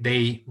because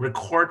they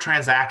record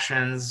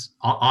transactions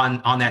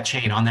on that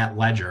chain, on that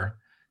ledger.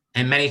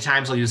 And many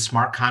times they'll use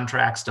smart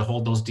contracts to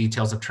hold those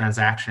details of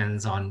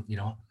transactions on,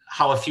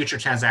 how a future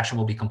transaction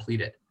will be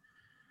completed.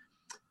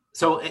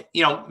 So,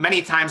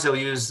 many times they'll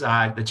use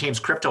the chain's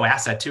crypto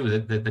asset too,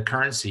 the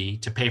currency,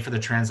 to pay for the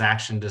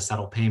transaction, to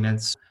settle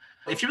payments.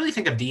 If you really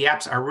think of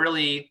DApps are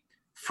really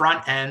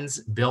front ends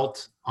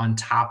built on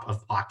top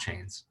of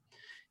blockchains,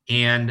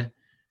 and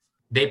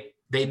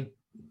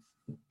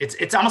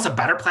it's almost a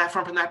better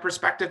platform from that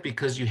perspective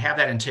because you have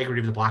that integrity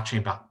of the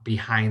blockchain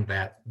behind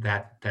that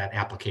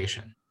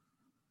application.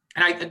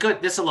 And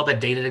this is a little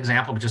bit dated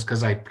example, but just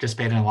because I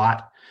participated in a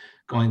lot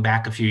going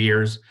back a few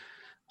years.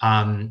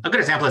 A good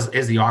example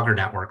is the Augur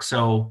network.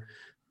 So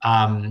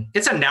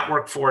it's a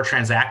network for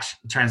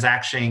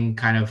transaction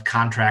kind of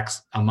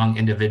contracts among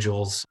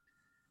individuals.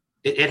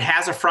 It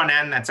has a front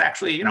end that's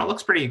actually,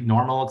 looks pretty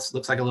normal. It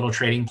looks like a little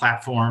trading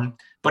platform,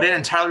 but it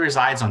entirely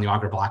resides on the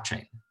Augur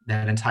blockchain,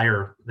 that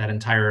entire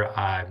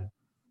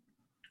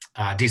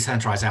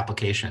decentralized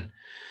application.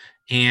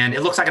 And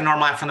it looks like a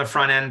normal app from the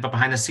front end, but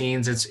behind the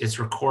scenes, it's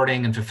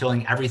recording and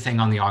fulfilling everything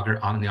on the Augur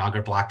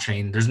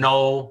blockchain. There's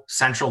no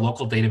central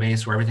local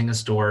database where everything is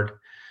stored.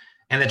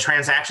 And the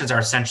transactions are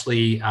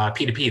essentially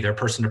P2P, they're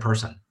person to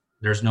person.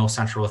 There's no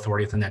central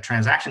authority within that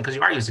transaction because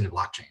you are using the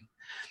blockchain.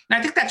 And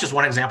I think that's just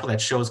one example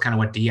that shows kind of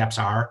what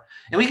DApps are.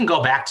 And we can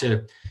go back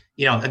to,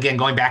 again,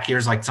 going back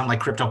years, like something like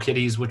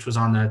CryptoKitties, which was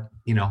on the,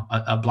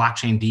 a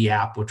blockchain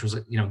DApp, which was,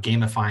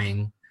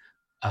 gamifying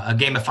a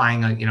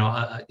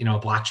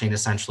blockchain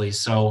essentially.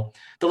 So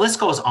the list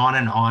goes on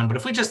and on. But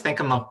if we just think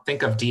of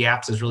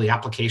DApps as really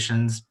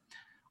applications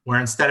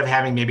where instead of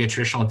having maybe a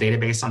traditional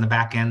database on the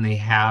back end, they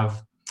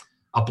have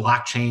a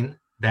blockchain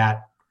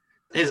that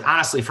is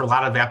honestly, for a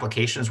lot of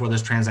applications where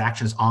there's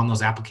transactions on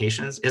those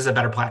applications, is a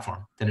better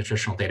platform than a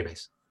traditional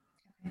database.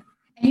 And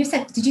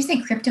did you say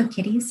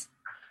CryptoKitties?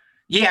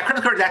 Yeah,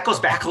 CryptoKitties, that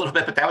goes back a little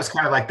bit, but that was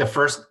kind of like the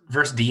first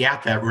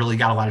DApp that really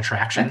got a lot of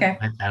traction. Okay.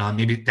 I don't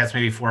know,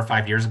 maybe 4 or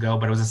 5 years ago,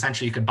 but it was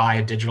essentially you could buy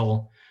a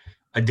digital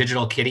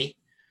kitty.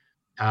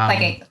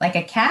 Like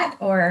a cat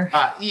or?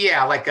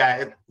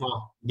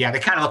 Yeah, they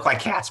kind of look like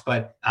cats,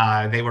 but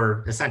they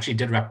were essentially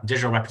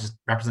digital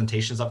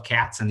representations of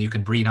cats, and you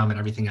could breed them and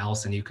everything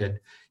else. And it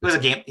was a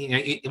game,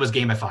 it was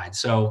gamified.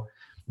 So,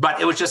 but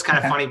it was just kind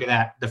of funny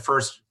that the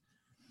first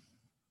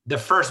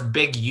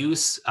big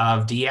use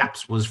of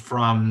DApps was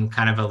from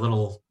kind of a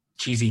little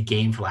cheesy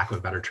game, for lack of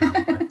a better term.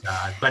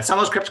 But some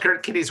of those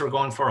CryptoKitties were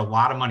going for a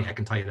lot of money, I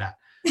can tell you that.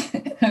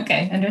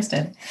 Okay,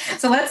 understood.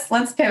 So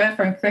let's pivot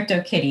from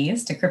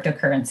CryptoKitties to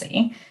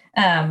cryptocurrency.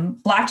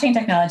 Blockchain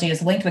technology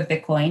is linked with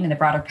Bitcoin and the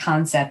broader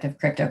concept of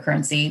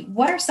cryptocurrency.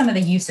 What are some of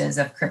the uses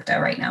of crypto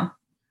right now?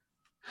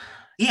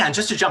 Yeah, and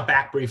just to jump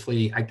back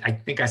briefly, I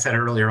think I said it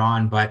earlier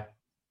on, but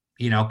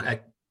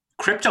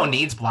crypto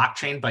needs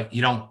blockchain, but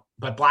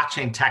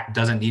blockchain tech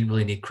doesn't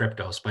really need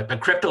cryptos. But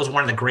crypto is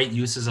one of the great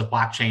uses of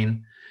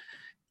blockchain,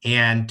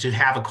 and to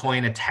have a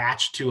coin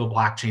attached to a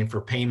blockchain for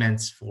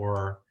payments,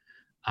 for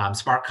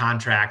smart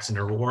contracts, and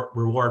to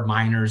reward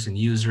miners and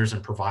users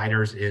and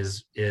providers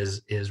is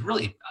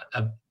really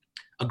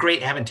a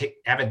great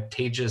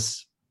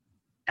advantageous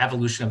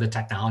evolution of the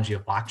technology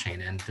of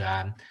blockchain.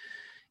 And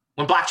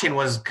when blockchain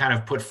was kind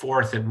of put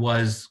forth, it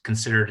was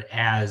considered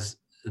as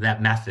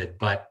that method,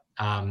 but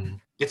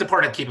it's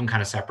important to keep them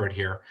kind of separate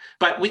here.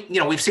 But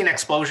we've seen an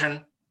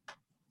explosion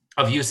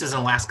of uses in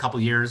the last couple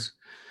of years.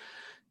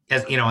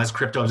 As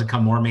crypto has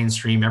become more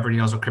mainstream, everybody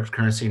knows what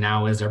cryptocurrency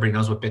now is. Everybody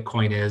knows what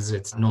Bitcoin is.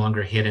 It's no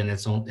longer hidden.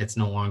 It's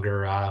no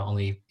longer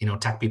only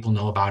tech people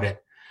know about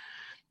it.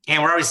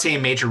 And we're already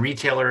seeing major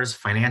retailers,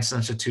 financial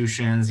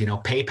institutions.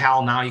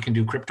 PayPal, now you can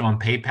do crypto on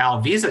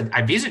PayPal.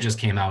 Visa just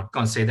came out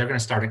going to say they're going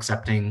to start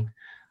accepting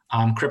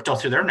crypto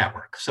through their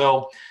network.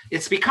 So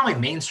it's becoming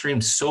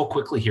mainstream so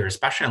quickly here,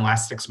 especially in the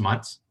last 6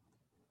 months.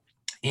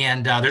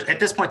 And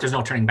at this point, there's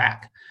no turning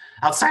back.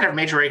 Outside of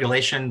major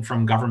regulation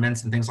from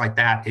governments and things like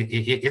that,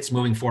 it's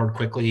moving forward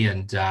quickly.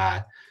 And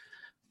that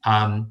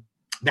kind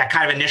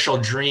of initial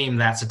dream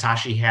that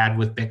Satoshi had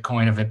with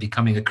Bitcoin of it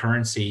becoming a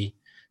currency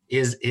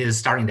is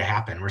starting to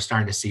happen. We're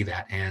starting to see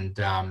that. And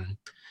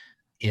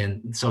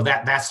so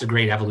that's the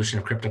great evolution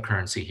of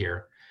cryptocurrency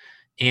here.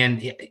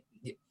 And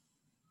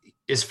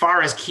as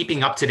far as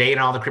keeping up to date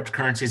on all the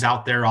cryptocurrencies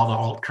out there, all the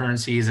alt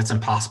currencies, it's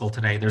impossible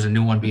today. There's a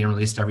new one being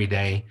released every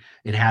day.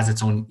 It has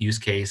its own use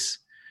case.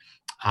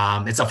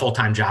 It's a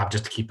full-time job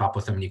just to keep up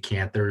with them, and you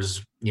can't.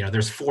 There's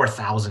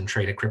 4,000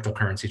 traded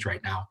cryptocurrencies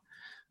right now.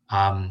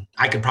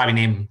 I could probably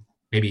name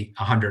maybe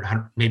 100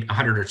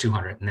 or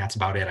 200, and that's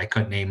about it. I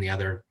couldn't name the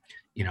other,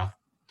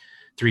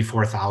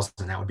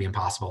 3,000-4,000. That would be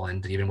impossible,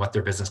 and even what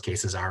their business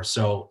cases are.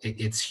 So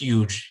it's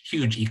huge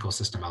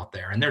ecosystem out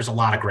there, and there's a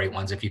lot of great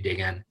ones if you dig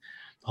in.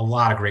 A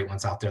lot of great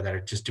ones out there that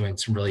are just doing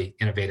some really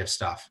innovative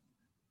stuff.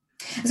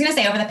 I was going to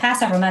say, over the past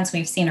several months,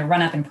 we've seen a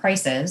run up in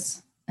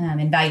prices.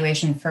 In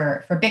valuation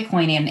for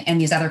Bitcoin and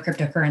these other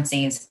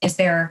cryptocurrencies. Is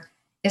there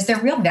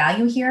real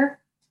value here?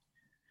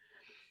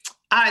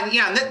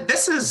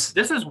 This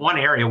is one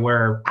area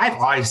where I've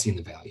always seen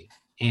the value,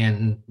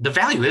 and the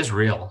value is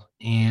real.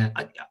 And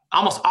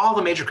almost all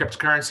the major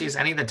cryptocurrencies,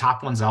 any of the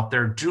top ones out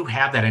there, do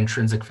have that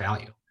intrinsic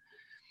value.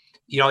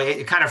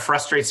 It kind of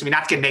frustrates me,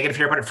 not to get negative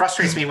here, but it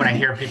frustrates me when I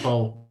hear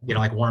people,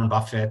 like Warren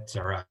Buffett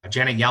or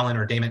Janet Yellen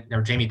or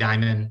Jamie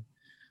Dimon.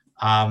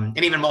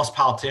 And even most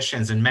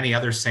politicians and many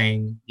others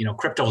saying,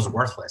 crypto is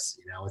worthless.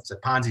 It's a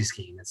Ponzi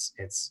scheme.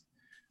 It's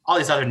all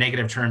these other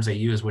negative terms they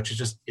use, which is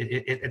just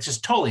it's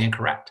just totally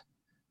incorrect.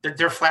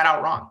 They're flat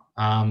out wrong.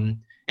 And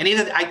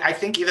I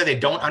think either they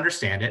don't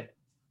understand it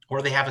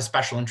or they have a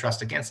special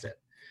interest against it.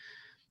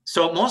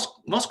 So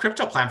most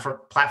crypto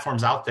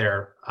platforms out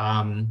there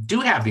do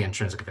have the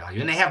intrinsic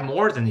value, and they have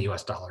more than the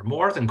US dollar,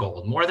 more than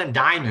gold, more than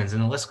diamonds,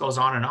 and the list goes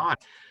on and on.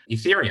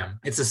 Ethereum,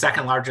 it's the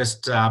second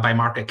largest by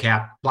market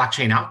cap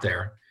blockchain out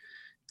there.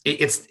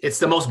 It's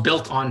the most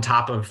built on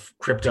top of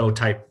crypto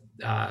type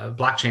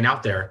blockchain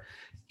out there.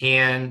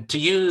 And to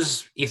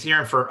use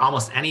Ethereum for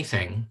almost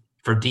anything,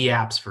 for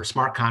DApps, for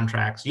smart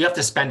contracts, you have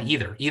to spend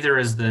either. Either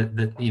is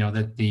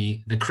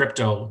the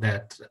crypto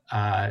that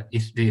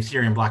the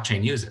Ethereum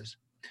blockchain uses.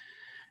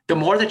 The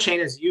more the chain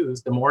is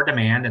used, the more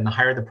demand and the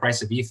higher the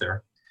price of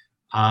Ether.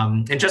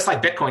 And just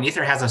like Bitcoin,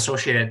 Ether has an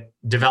associated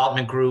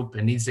development group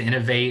and needs to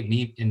innovate,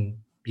 needs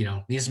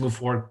to move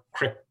forward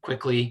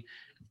quickly.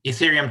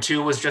 Ethereum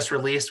 2 was just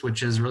released,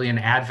 which is really an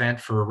advent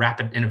for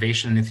rapid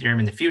innovation in Ethereum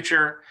in the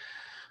future.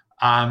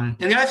 And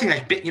the other thing,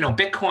 like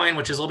Bitcoin,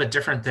 which is a little bit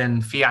different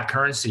than fiat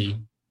currency,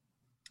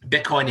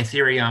 Bitcoin,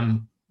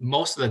 Ethereum,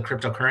 most of the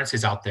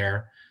cryptocurrencies out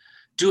there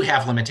do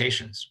have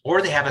limitations,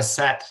 or they have a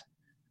set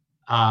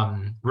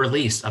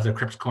release of the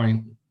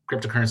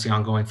cryptocurrency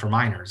ongoing for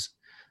miners.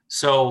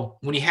 So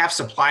when you have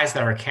supplies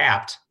that are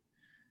capped,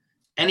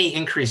 any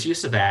increased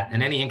use of that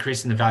and any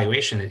increase in the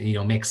valuation,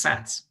 makes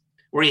sense.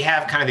 Where you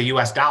have kind of the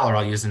US dollar,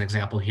 I'll use an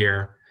example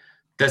here,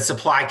 the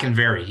supply can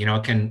vary.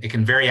 It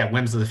can vary at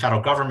whims of the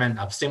federal government,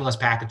 of stimulus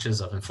packages,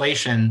 of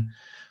inflation,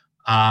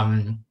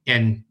 and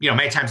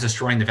many times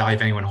destroying the value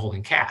of anyone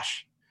holding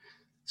cash.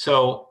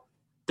 So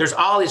there's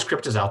all these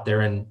cryptos out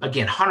there, and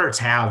again, hundreds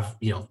have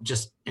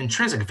just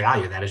intrinsic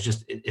value that is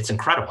just it's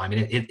incredible. I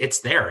mean, it's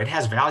there, it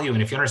has value,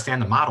 and if you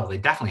understand the model, they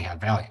definitely have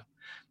value,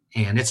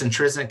 and it's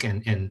intrinsic.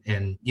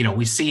 And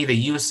we see the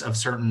use of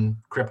certain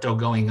crypto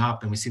going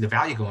up, and we see the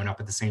value going up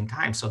at the same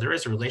time. So there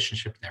is a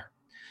relationship there.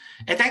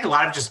 I think a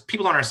lot of just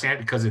people don't understand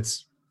it because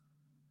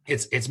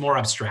it's more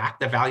abstract,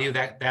 the value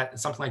that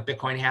something like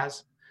Bitcoin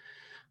has.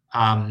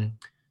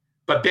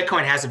 But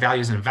Bitcoin has a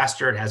value as an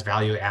investor. It has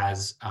value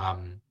as a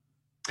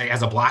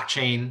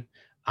blockchain,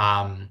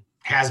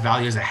 has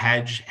value as a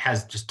hedge,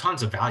 has just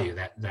tons of value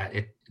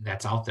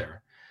that's out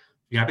there.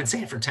 I've been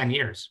saying it for 10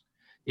 years.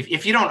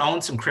 If you don't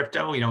own some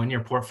crypto, in your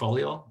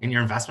portfolio, in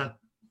your investment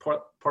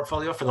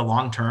portfolio for the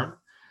long term,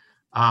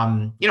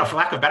 for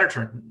lack of a better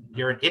term,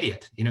 you're an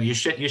idiot. You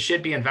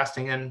should be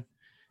investing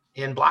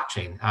in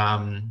blockchain.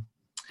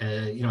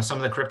 Some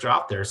of the crypto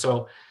out there.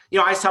 So, I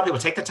always tell people,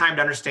 take the time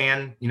to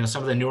understand,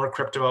 some of the newer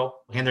crypto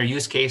and their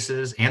use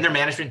cases and their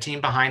management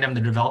team behind them,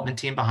 the development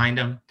team behind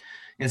them,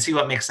 and see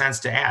what makes sense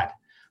to add.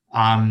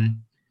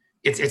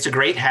 It's a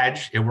great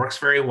hedge. It works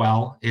very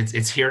well.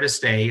 It's here to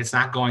stay. It's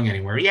not going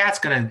anywhere. Yeah,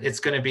 it's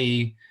gonna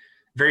be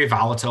very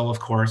volatile,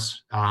 of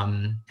course,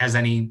 as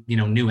any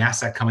new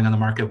asset coming on the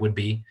market would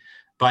be.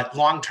 But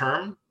long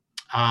term,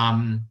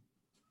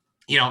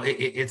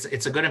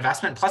 it's a good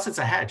investment. Plus, it's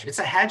a hedge. It's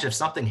a hedge if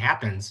something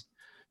happens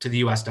to the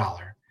U.S.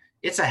 dollar.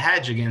 It's a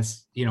hedge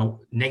against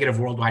negative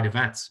worldwide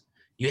events.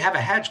 You have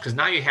a hedge because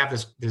now you have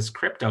this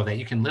crypto that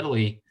you can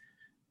literally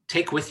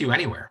take with you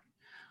anywhere.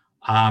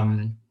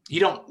 You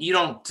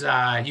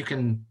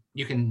can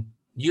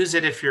use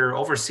it if you're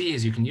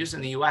overseas. You can use it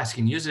in the U.S. You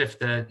can use it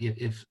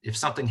if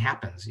something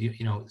happens.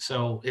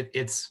 So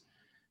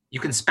you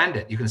can spend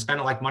it. You can spend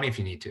it like money if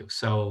you need to.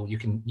 So you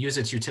can use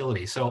its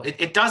utility. So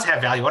it does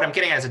have value. What I'm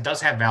getting at is it does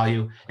have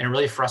value, and it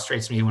really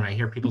frustrates me when I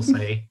hear people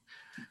say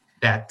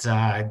that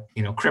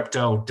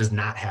crypto does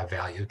not have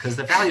value, because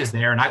the value is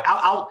there. And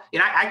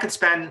I could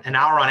spend an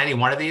hour on any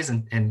one of these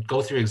and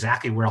go through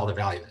exactly where all the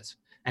value is.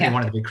 Any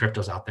one of the big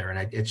cryptos out there,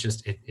 and it's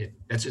just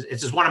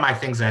one of my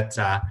things that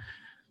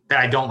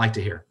I don't like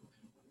to hear.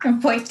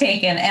 Point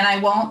taken. And I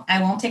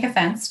won't take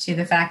offense to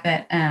the fact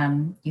that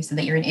you said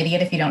that you're an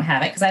idiot if you don't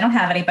have it, because I don't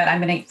have any, but I'm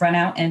going to run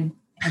out and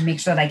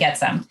make sure that I get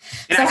some.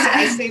 And so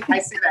I say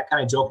that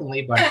kind of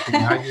jokingly, but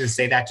I just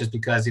say that just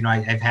because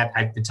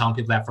I've been telling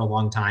people that for a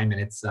long time, and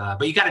it's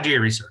but you got to do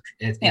your research.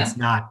 It's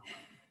not,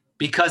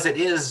 because it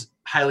is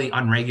highly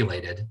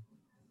unregulated.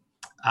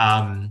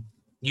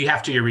 You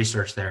have to do your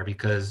research there,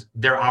 because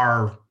there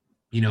are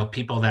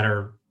people that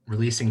are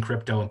releasing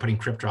crypto and putting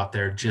crypto out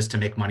there just to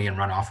make money and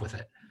run off with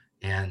it.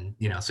 And,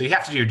 so you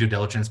have to do your due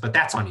diligence, but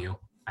that's on you.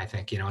 I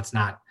think, it's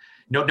not,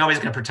 nobody's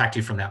going to protect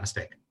you from that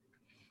mistake.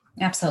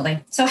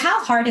 Absolutely. So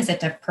how hard is it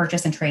to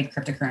purchase and trade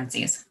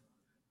cryptocurrencies?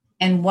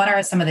 And what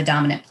are some of the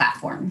dominant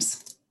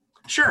platforms?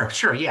 Sure.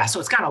 Yeah. So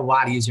it's gotten a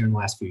lot easier in the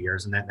last few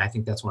years. And I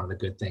think that's one of the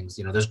good things.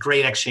 There's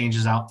great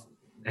exchanges out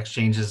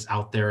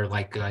there,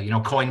 like,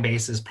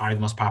 Coinbase is probably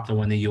the most popular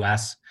one in the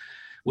US,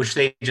 which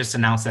they just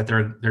announced that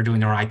they're doing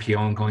their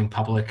IPO and going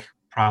public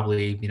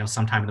probably,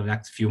 sometime in the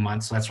next few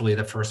months. So that's really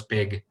the first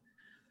big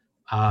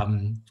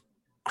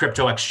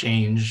crypto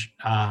exchange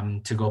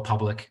to go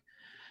public.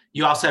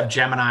 You also have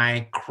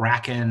Gemini,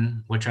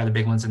 Kraken, which are the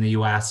big ones in the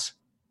US.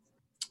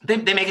 They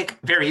make it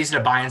very easy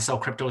to buy and sell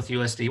crypto with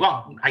USD.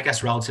 Well, I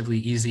guess relatively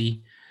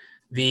easy.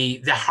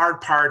 The hard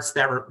parts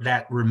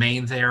that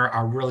remain there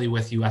are really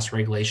with US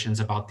regulations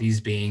about these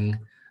being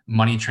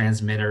money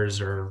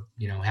transmitters, or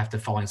have to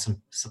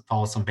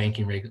follow some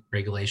banking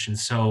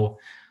regulations. So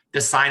the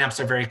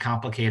signups are very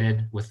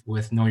complicated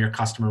with know your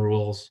customer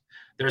rules.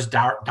 There's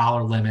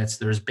dollar limits.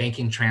 There's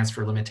banking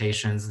transfer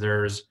limitations.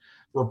 There's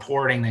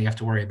reporting that you have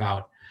to worry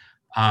about.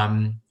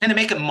 And they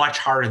make it much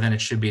harder than it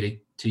should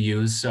be to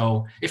use.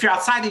 So if you're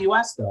outside the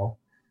US though,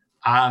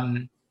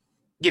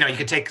 you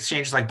could take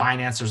exchanges like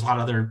Binance. There's a lot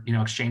of other,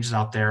 exchanges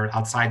out there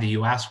outside the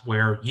US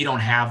where you don't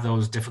have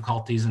those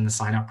difficulties in the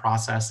sign up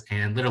process.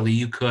 And literally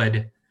you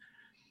could,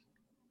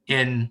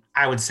 in,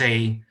 I would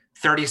say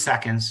 30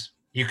 seconds,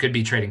 you could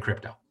be trading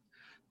crypto,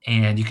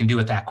 and you can do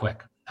it that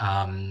quick.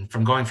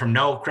 From going from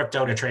no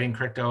crypto to trading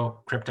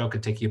crypto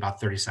could take you about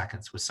 30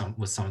 seconds with some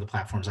of the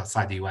platforms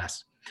outside the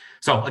US.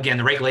 So again,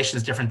 the regulation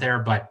is different there,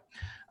 but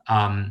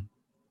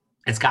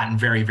it's gotten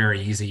very,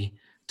 very easy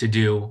to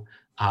do.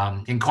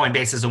 And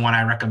Coinbase is the one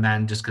I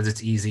recommend just because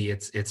it's easy.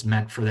 It's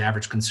meant for the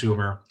average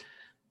consumer,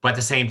 but at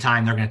the same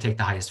time, they're going to take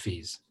the highest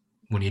fees.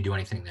 when you do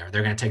anything there.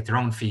 They're going to take their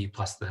own fee,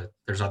 plus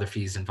there's other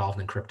fees involved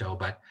in crypto,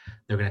 but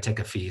they're going to take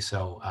a fee.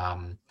 So,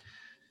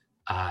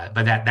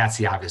 but that's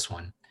the obvious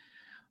one.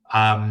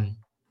 I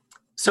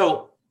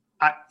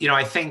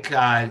think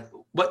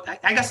what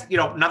I guess,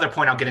 another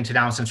point I'll get into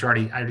now, since I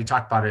already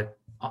talked about it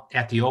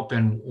at the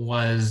open,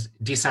 was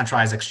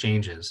decentralized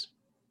exchanges.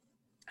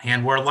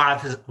 And where a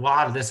lot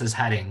of this is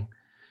heading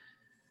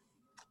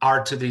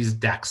are to these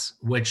DEX,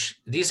 which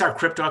these are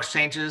crypto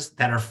exchanges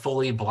that are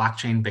fully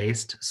blockchain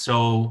based.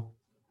 So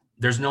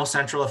there's no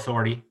central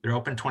authority. They're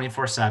open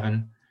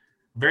 24/7,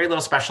 very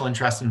little special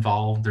interest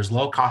involved. There's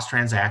low cost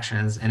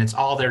transactions, and it's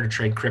all there to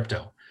trade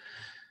crypto.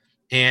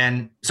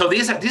 And so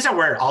these are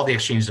where all the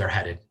exchanges are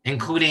headed,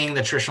 including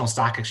the traditional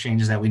stock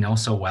exchanges that we know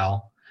so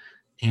well.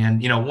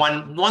 And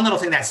one little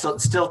thing that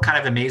still kind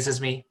of amazes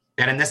me,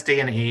 that in this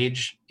day and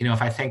age,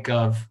 if I think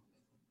of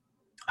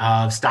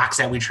stocks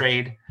that we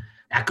trade,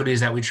 equities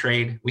that we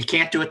trade, we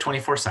can't do it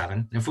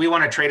 24/7. If we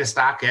want to trade a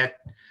stock at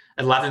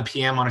 11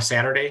 p.m. on a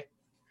Saturday,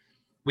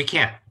 we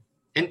can't.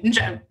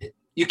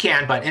 You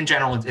can, but in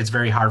general, it's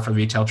very hard for the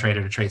retail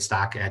trader to trade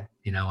stock at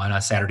on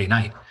a Saturday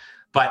night.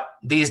 But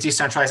these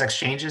decentralized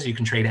exchanges, you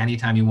can trade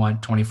anytime you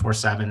want,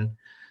 24/7.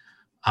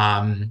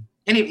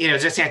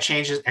 Just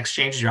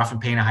exchanges, you're often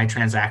paying a high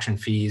transaction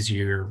fees.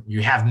 You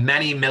have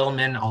many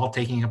middlemen all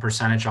taking a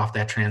percentage off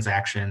that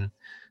transaction,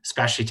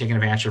 especially taking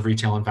advantage of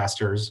retail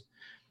investors.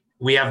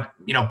 We have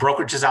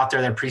brokerages out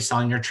there that are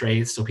pre-selling your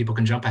trades so people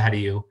can jump ahead of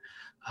you.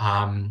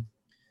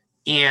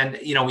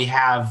 We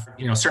have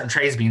certain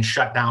trades being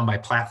shut down by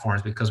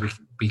platforms because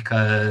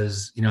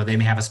they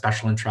may have a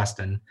special interest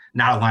in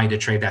not allowing you to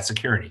trade that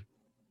security.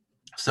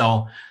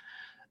 So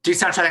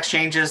decentralized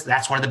exchanges,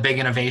 that's one of the big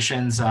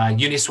innovations.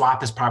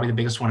 Uniswap is probably the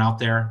biggest one out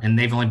there, and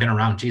they've only been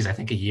around, I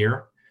think a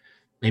year,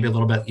 maybe a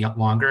little bit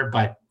longer.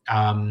 But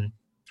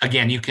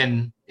again,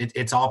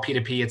 it's all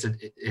P2P.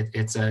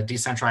 It's a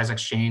decentralized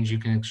exchange. You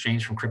can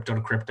exchange from crypto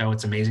to crypto.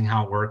 It's amazing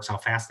how it works, how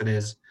fast it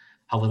is,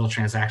 how little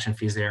transaction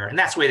fees there. And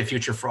that's the way the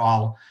future for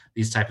all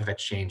these type of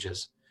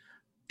exchanges.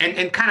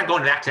 And kind of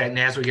going back to that, and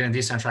as we get into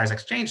decentralized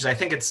exchanges, I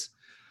think it's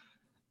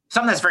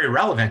something that's very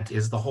relevant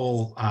is the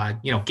whole,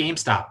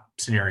 GameStop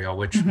scenario,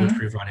 which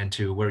we've run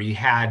into, where you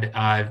had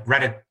a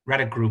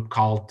Reddit group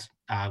called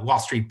Wall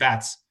Street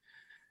Bets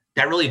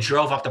that really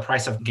drove up the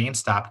price of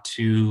GameStop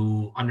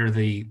under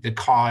the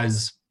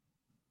cause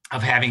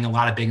of having a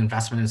lot of big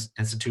investment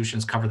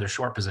institutions cover their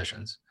short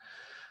positions.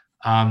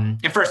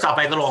 And first off,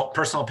 my little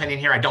personal opinion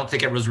here, I don't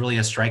think it was really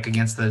a strike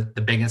against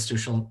the big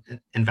institutional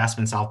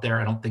investments out there.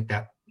 I don't think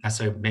that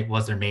necessarily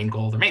was their main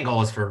goal. Their main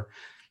goal is for,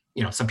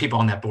 some people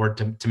on that board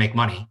to make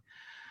money.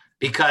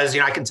 Because,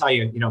 I can tell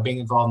you, being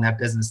involved in that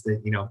business,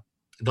 that,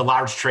 the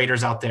large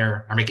traders out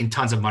there are making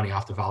tons of money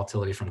off the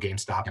volatility from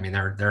GameStop. I mean,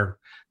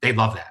 they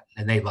love that,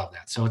 and they love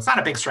that. So it's not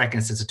a big strike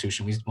against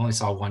institution. We only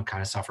saw one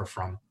kind of suffer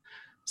from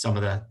some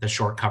of the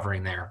short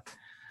covering there.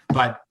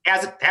 But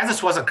as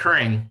this was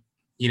occurring,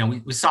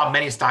 we saw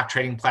many stock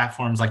trading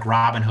platforms like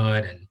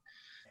Robinhood and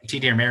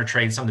TD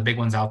Ameritrade, some of the big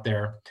ones out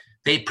there.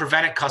 They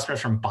prevented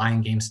customers from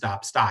buying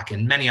GameStop stock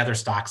and many other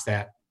stocks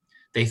that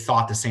they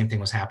thought the same thing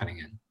was happening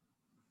in.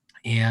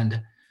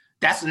 And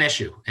that's an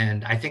issue.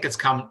 And I think it's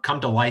come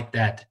to light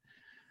that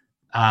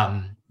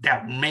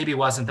that maybe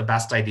wasn't the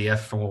best idea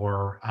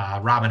for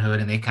Robinhood,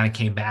 and they kind of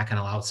came back and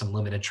allowed some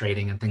limited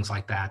trading and things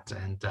like that.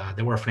 And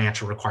there were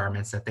financial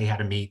requirements that they had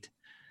to meet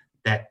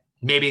that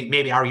maybe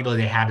arguably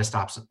they had to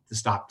stop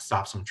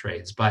some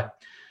trades.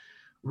 But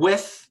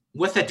with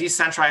a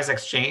decentralized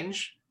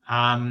exchange,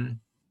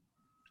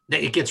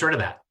 it gets rid of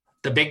that.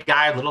 The big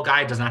guy, little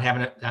guy does not have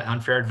an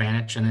unfair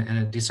advantage in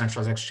a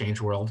decentralized exchange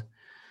world.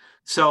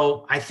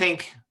 So I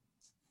think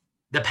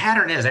the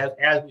pattern is,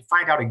 as we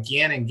find out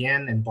again and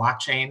again in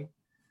blockchain,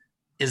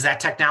 is that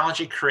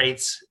technology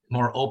creates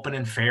more open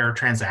and fair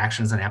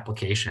transactions and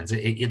applications.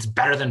 It's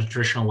better than the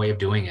traditional way of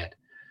doing it.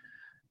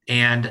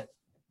 And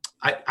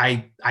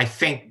I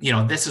think,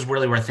 this is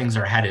really where things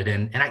are headed.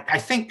 And I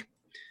think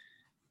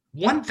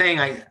one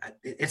thing,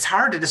 it's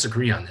hard to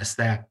disagree on this,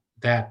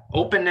 that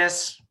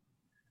openness,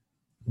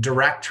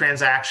 direct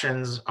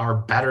transactions are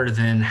better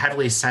than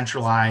heavily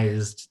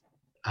centralized,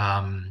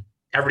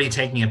 everybody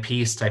taking a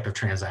piece type of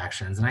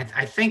transactions. And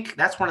I think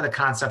that's one of the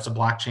concepts of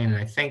blockchain. And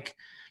I think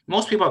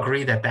most people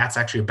agree that that's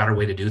actually a better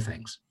way to do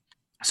things.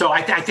 So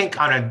I think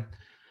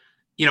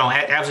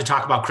as we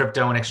talk about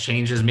crypto and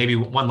exchanges, maybe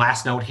one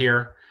last note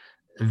here,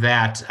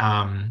 that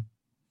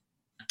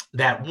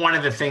that one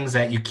of the things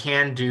that you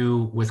can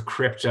do with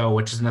crypto,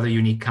 which is another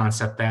unique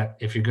concept, that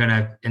if you're going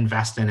to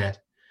invest in it,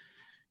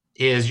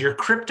 is your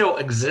crypto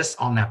exists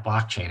on that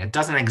blockchain. It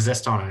doesn't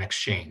exist on an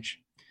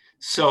exchange.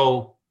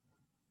 So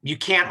you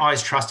can't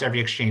always trust every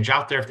exchange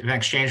out there. If an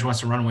exchange wants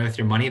to run away with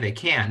your money, they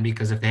can,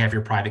 because if they have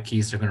your private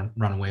keys, they're going to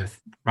run away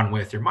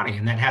with your money.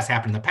 And that has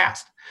happened in the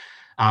past.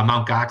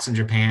 Mt. Gox in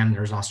Japan,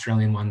 there's an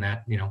Australian one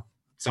that,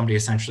 somebody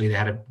essentially, they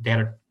had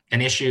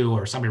an issue,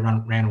 or somebody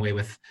ran away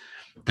with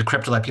the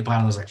crypto that people had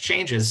on those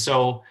exchanges.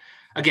 So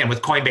again,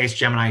 with Coinbase,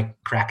 Gemini,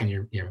 Kraken,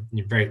 you're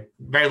very,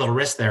 very little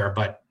risk there.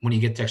 But when you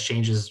get to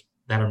exchanges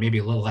that are maybe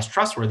a little less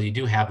trustworthy, you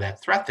do have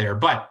that threat there.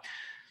 But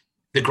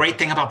the great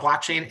thing about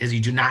blockchain is you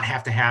do not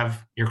have to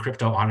have your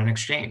crypto on an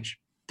exchange.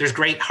 There's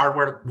great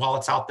hardware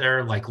wallets out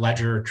there like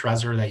Ledger or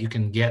Trezor that you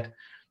can get,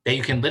 that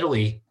you can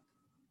literally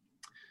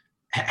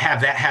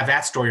have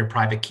that store your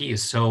private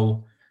keys.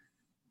 So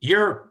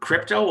your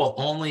crypto will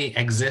only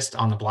exist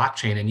on the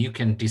blockchain, and you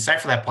can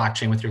decipher that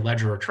blockchain with your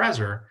Ledger or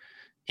Trezor,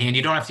 and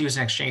you don't have to use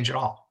an exchange at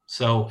all.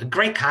 So a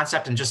great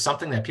concept, and just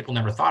something that people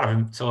never thought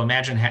of. So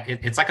imagine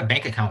it's like a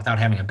bank account without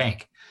having a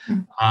bank.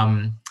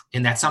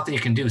 And that's something you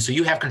can do. So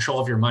you have control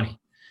of your money.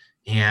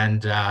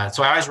 And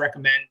so I always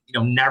recommend,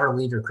 never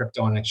leave your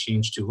crypto on an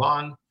exchange too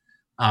long.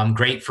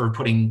 Great for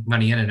putting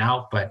money in and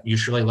out, but you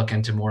should really look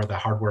into more of the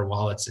hardware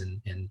wallets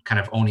and kind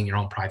of owning your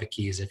own private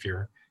keys if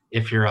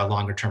you're a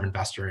longer term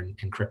investor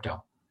in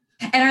crypto.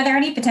 And are there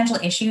any potential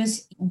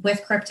issues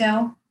with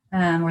crypto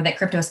or that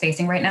crypto is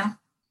facing right now?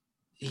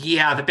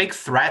 Yeah, the big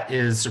threat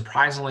is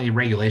surprisingly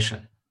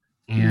regulation.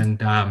 And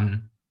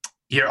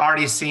you're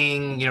already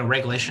seeing,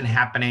 regulation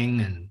happening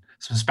and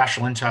some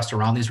special interest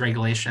around these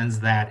regulations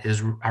that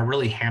are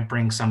really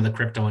hampering some of the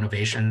crypto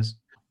innovations.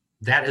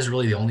 That is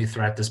really the only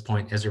threat at this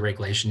point is a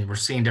regulation. We're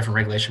seeing different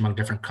regulation among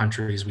different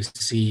countries. We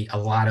see a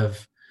lot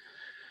of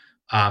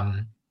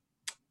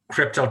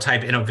crypto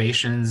type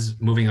innovations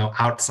moving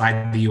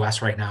outside the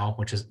US right now,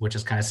 which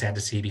is kind of sad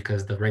to see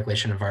because the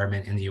regulation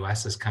environment in the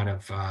US is kind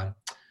of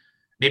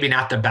maybe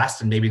not the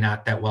best and maybe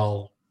not that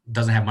well,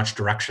 doesn't have much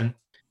direction.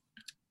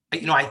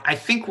 I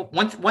think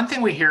one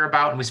thing we hear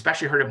about, and we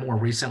especially heard it more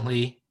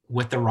recently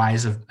with the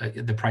rise of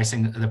the price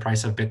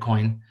of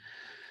Bitcoin,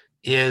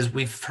 is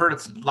we've heard a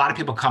lot of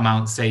people come out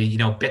and say,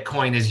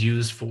 Bitcoin is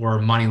used for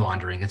money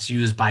laundering. It's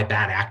used by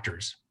bad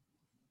actors.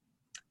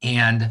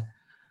 And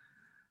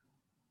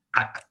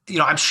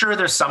I'm sure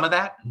there's some of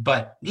that,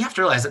 but you have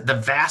to realize that the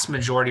vast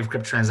majority of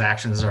crypto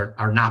transactions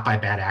are not by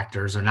bad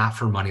actors, are not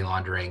for money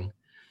laundering.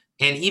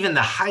 And even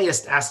the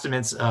highest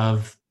estimates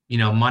of,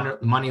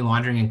 money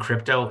laundering in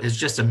crypto is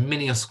just a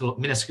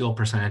minuscule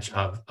percentage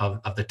of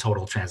the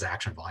total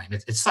transaction volume.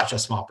 It's such a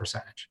small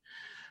percentage.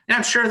 And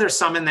I'm sure there's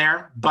some in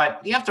there,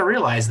 but you have to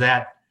realize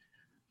that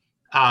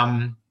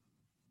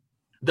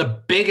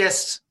the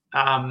biggest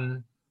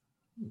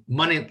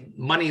money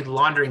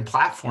laundering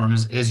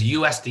platforms is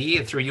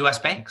USD through US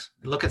banks.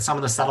 Look at some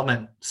of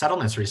the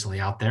settlements recently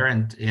out there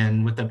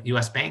and with the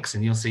US banks,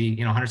 and you'll see,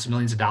 hundreds of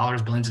millions of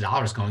dollars, billions of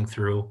dollars going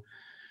through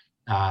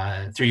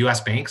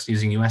US banks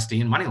using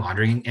USD and money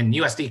laundering. And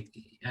US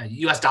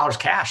dollars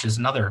cash is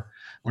another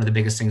one of the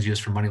biggest things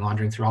used for money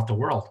laundering throughout the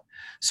world.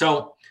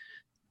 So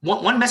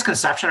one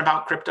misconception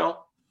about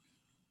crypto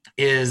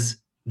is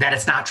that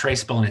it's not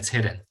traceable and it's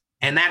hidden.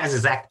 And that is the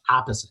exact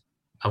opposite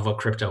of what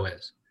crypto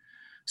is.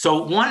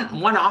 So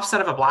one offset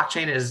of a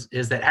blockchain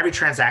is that every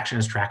transaction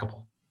is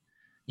trackable.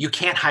 You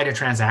can't hide a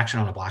transaction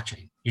on a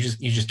blockchain. You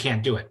just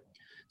can't do it.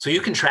 So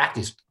you can track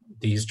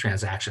these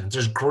transactions.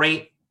 There's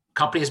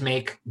companies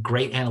make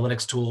great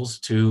analytics tools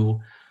to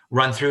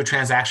run through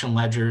transaction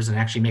ledgers and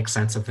actually make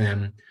sense of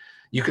them.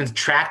 You can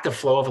track the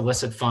flow of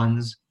illicit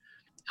funds.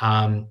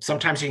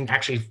 Sometimes you can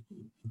actually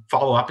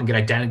follow up and get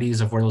identities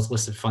of where those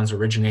illicit funds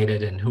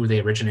originated and who they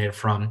originated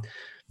from.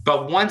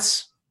 But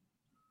once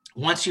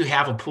you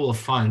have a pool of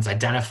funds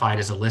identified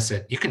as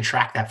illicit, you can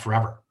track that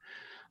forever.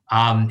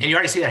 And you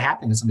already see that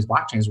happening in some of these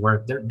blockchains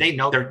where they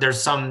know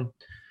there's some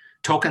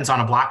tokens on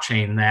a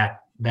blockchain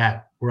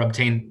that were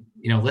obtained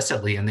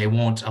illicitly, and they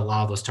won't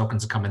allow those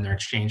tokens to come in their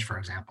exchange, for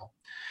example.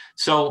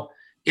 So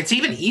it's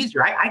even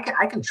easier. I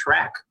can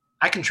track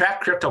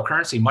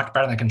cryptocurrency much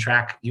better than I can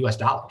track US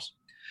dollars.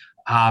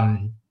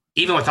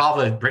 Even with all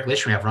the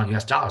regulation we have around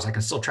US dollars, I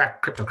can still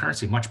track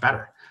cryptocurrency much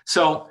better.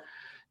 So,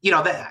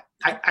 that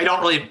I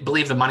don't really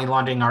believe the money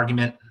laundering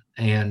argument.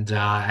 And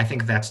I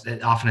think that's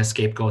often a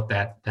scapegoat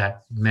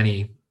that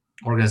many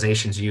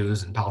organizations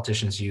use and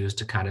politicians use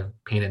to kind of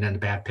paint it in a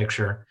bad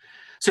picture.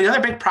 So the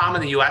other big problem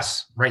in the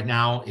U.S. right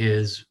now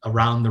is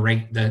around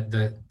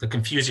the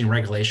confusing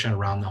regulation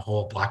around the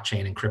whole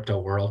blockchain and crypto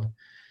world.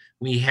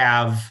 We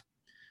have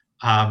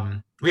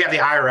the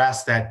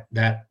IRS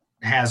that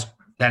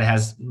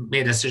has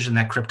made a decision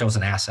that crypto is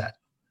an asset.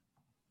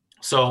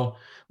 So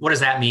what does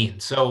that mean?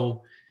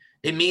 So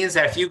it means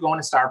that if you go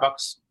into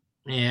Starbucks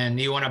and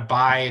you want to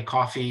buy a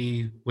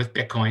coffee with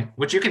Bitcoin,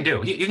 which you can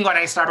do, you can go to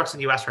any Starbucks in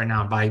the U.S. right now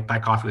and buy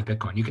coffee with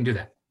Bitcoin. You can do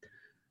that.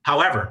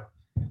 However,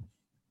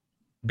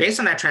 based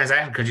on that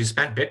transaction, because you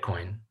spent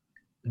Bitcoin,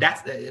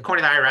 that's,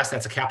 according to the IRS,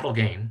 that's a capital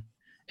gain.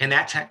 And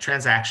that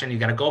transaction, you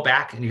got to go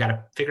back and you got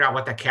to figure out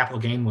what that capital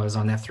gain was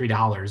on that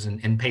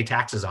 $3 and pay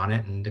taxes on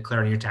it and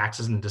declare your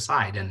taxes and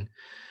decide. And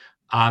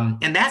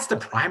that's the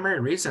primary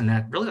reason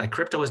that really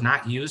crypto is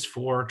not used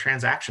for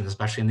transactions,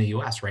 especially in the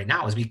US right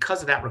now, is because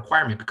of that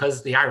requirement,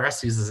 because the IRS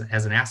sees it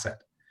as an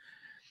asset.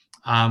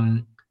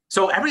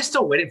 So everybody's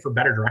still waiting for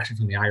better direction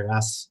from the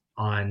IRS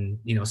on,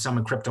 some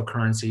of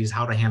cryptocurrencies,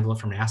 how to handle it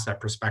from an asset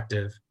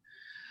perspective.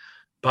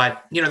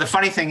 But, the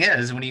funny thing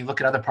is, when you look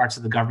at other parts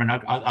of the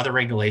government, other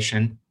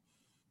regulation,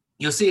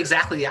 you'll see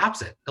exactly the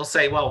opposite. They'll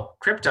say, well,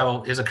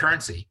 crypto is a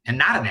currency and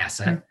not an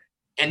asset.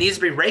 and needs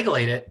to be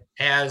regulated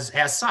as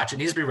such. It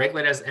needs to be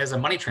regulated as a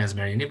money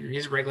transmitter. It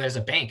needs to be regulated as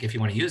a bank if you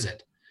want to use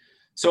it.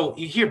 So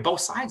you hear both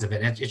sides of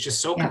it. And it's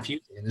just so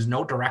confusing. And there's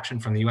no direction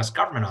from the U.S.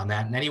 government on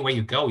that. And any way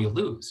you go, you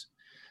lose.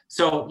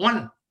 So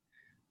one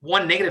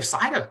negative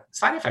side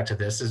effect of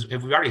this is,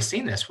 if we've already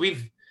seen this,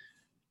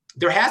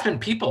 there has been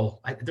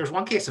people. There's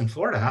one case in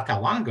Florida not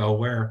that long ago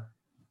where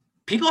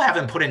people have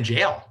been put in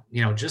jail,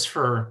 just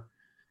for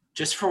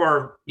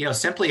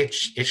simply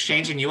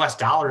exchanging U.S.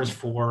 dollars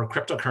for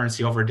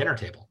cryptocurrency over a dinner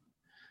table,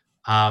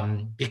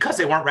 because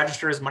they weren't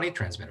registered as money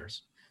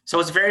transmitters. So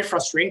it's very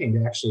frustrating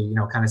to actually,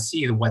 kind of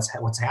see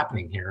what's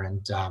happening here.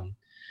 And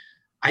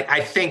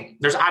I think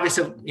there's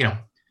obviously,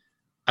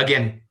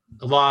 again,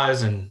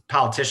 laws and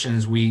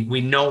politicians,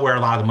 we know where a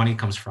lot of the money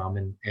comes from,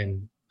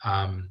 and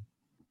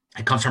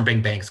it comes from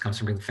big banks, comes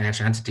from big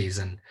financial entities,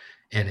 and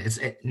it's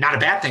not a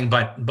bad thing,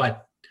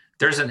 but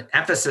there's an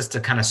emphasis to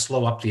kind of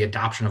slow up the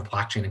adoption of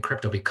blockchain and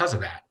crypto because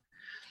of that.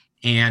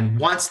 And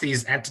once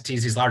these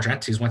larger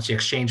entities, once the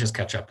exchanges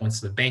catch up,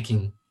 once the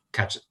banking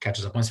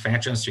catches up, once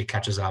financial industry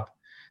catches up,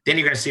 then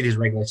you're going to see these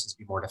regulations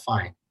be more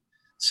defined.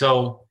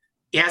 So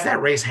as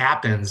that race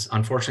happens,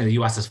 unfortunately, the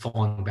U.S. is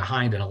falling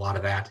behind in a lot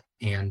of that,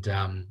 and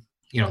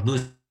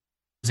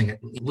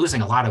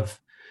losing a lot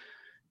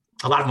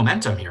of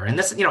momentum here. And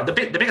this,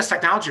 the biggest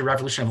technology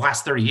revolution of the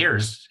last 30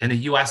 years, and the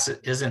U.S.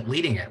 isn't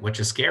leading it, which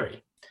is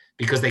scary,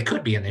 because they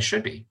could be and they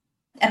should be.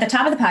 At the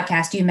top of the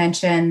podcast, you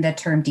mentioned the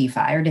term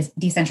DeFi, or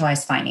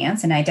decentralized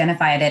finance, and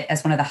identified it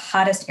as one of the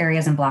hottest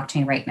areas in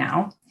blockchain right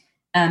now.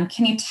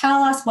 Can you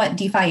tell us what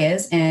DeFi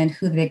is and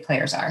who the big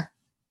players are?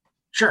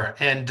 Sure.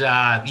 And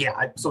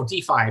so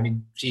DeFi, I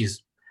mean,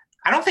 geez,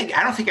 I don't think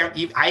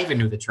I even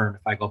knew the term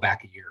if I go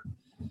back a year.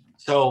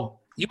 So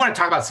you want to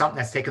talk about something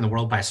that's taken the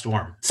world by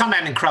storm, something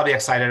I'm incredibly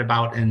excited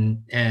about.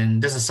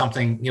 And this is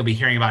something you'll be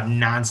hearing about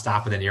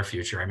nonstop in the near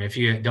future. I mean, if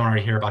you don't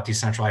already hear about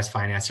decentralized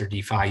finance or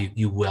DeFi,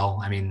 you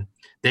will. I mean,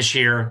 this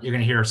year, you're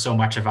going to hear so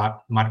much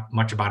about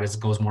it as it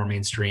goes more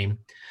mainstream.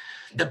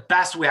 The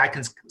best way I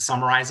can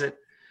summarize it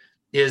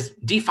is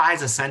DeFi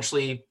is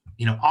essentially,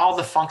 all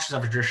the functions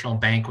of a traditional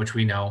bank, which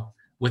we know,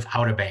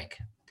 without a bank.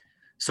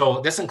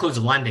 So this includes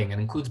lending, it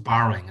includes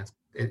borrowing,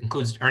 it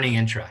includes earning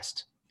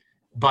interest,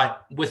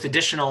 but with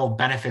additional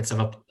benefits of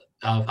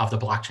the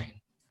blockchain.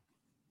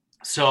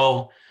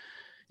 So,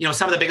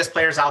 some of the biggest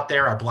players out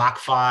there are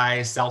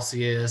BlockFi,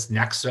 Celsius,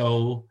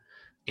 Nexo,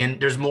 and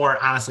there's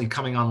more honestly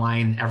coming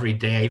online every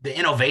day. The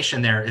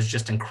innovation there is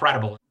just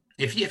incredible.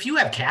 If you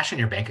have cash in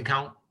your bank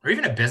account, or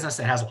even a business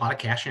that has a lot of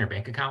cash in your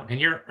bank account, and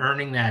you're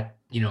earning that,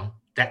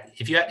 that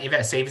if you have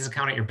a savings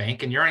account at your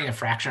bank and you're earning a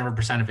fraction of a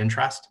percent of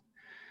interest,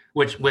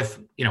 which as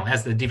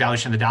the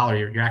devaluation of the dollar,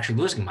 you're actually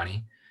losing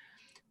money.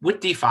 With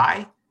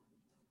DeFi,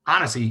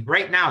 honestly,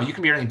 right now, you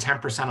can be earning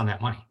 10% on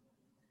that money.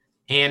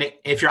 And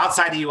if you're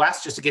outside the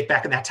US, just to get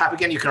back in that top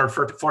again, you can earn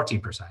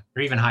 14%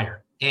 or even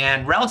higher,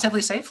 and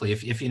relatively safely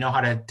if you know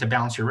how to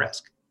balance your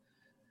risk.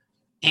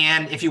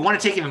 And if you want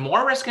to take even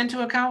more risk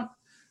into account,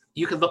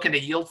 you could look into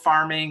yield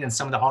farming and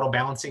some of the auto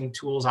balancing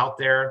tools out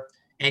there.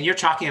 And you're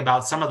talking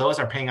about some of those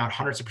are paying out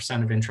hundreds of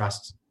percent of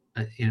interest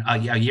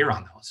a year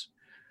on those.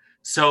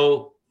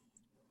 So,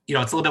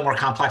 it's a little bit more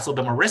complex, a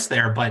little bit more risk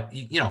there, but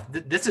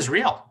this is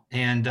real.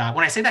 And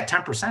when I say that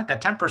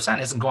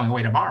 10% isn't going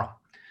away tomorrow.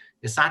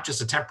 It's not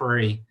just a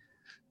temporary,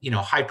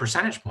 high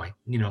percentage point.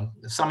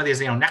 Some of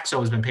these, Nexo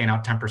has been paying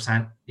out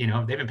 10%,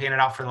 they've been paying it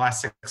out for the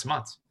last 6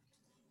 months.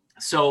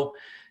 So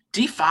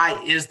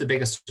DeFi is the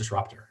biggest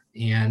disruptor,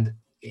 and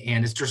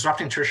it's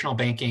disrupting traditional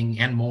banking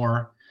and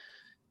more.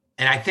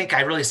 And I think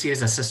I really see it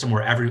as a system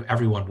where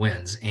everyone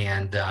wins.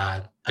 And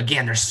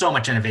again, there's so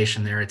much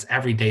innovation there. It's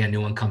every day a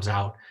new one comes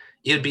out.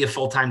 It would be a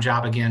full-time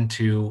job again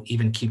to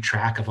even keep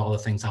track of all the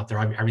things out there,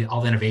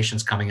 all the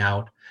innovations coming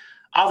out,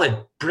 all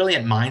the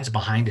brilliant minds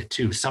behind it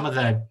too. Some of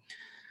the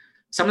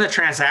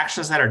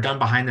transactions that are done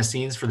behind the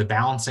scenes for the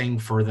balancing,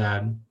 for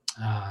the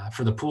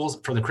pools,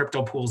 for the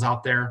crypto pools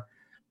out there,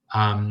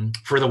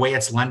 for the way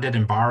it's lended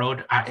and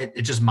borrowed,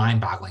 it's just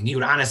mind-boggling. You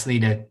would honestly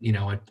need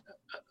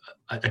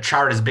a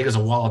chart as big as a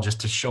wall just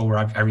to show where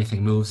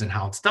everything moves and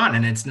how it's done.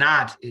 And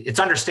it's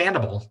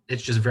understandable.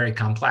 It's just very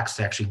complex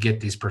to actually get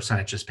these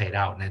percentages paid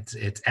out. And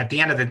it's at the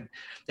end of the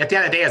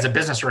day, as a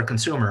business or a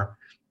consumer,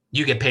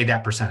 you get paid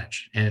that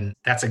percentage, and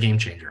that's a game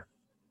changer.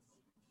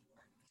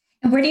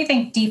 And where do you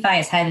think DeFi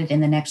is headed in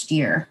the next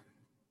year?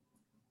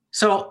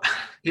 So,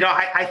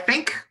 I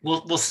think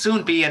we'll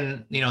soon be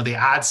in, the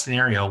odd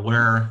scenario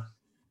where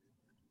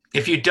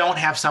if you don't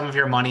have some of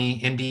your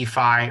money in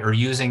DeFi or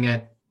using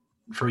it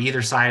for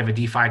either side of a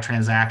DeFi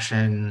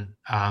transaction,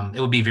 it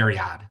would be very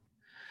odd.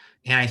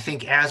 And I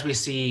think as we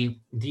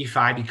see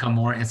DeFi become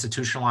more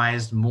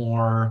institutionalized,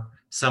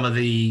 some of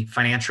the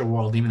financial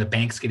world, even the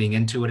banks getting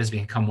into it, has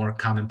become more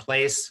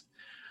commonplace.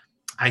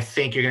 I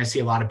think you're going to see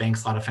a lot of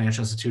banks, a lot of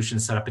financial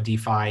institutions set up a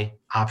DeFi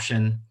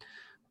option,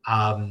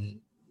 that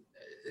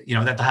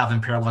they'll have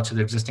in parallel to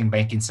the existing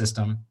banking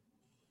system.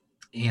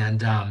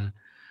 And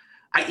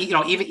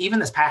even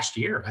this past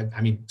year,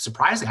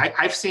 surprisingly,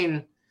 I've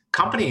seen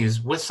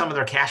companies with some of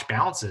their cash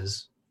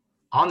balances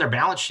on their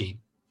balance sheet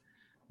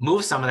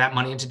move some of that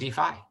money into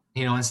DeFi.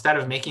 Instead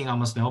of making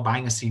almost no,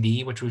 buying a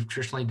CD, which we've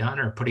traditionally done,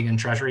 or putting in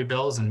treasury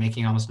bills and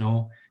making almost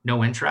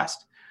no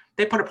interest,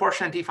 they put a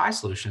portion in DeFi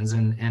solutions.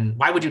 And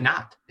why would you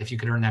not if you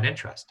could earn that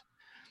interest?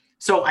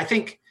 So I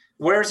think,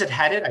 where is it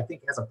headed? I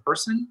think as a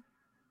person,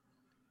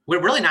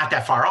 we're really not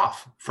that far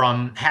off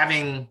from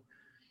having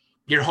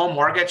your home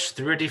mortgage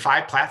through a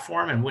DeFi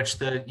platform in which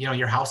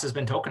your house has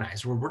been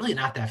tokenized. We're really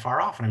not that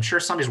far off. And I'm sure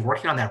somebody's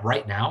working on that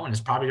right now and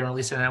is probably going to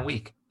release it in a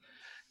week.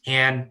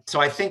 And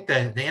so I think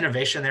the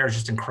innovation there is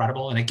just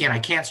incredible. And again, I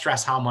can't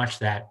stress how much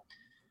that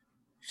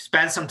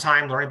spend some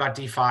time learning about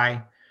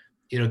DeFi,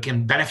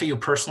 can benefit you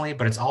personally,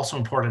 but it's also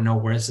important to know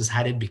where this is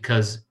headed,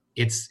 because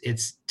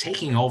it's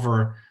taking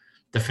over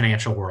the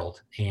financial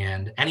world.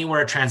 And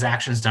anywhere a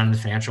transaction is done in the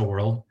financial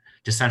world,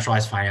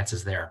 decentralized finance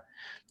is there.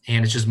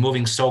 And it's just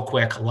moving so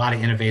quick, a lot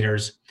of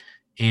innovators.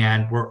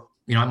 And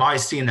I'm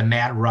always seeing the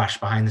mad rush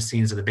behind the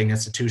scenes of the big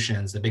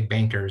institutions, the big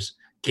bankers,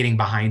 getting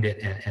behind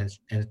it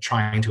and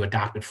trying to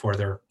adopt it before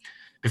they're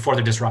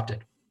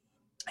disrupted.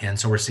 And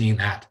so we're seeing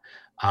that.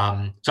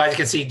 So as you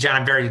can see, Jen,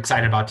 I'm very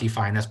excited about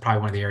DeFi, and that's probably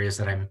one of the areas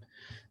that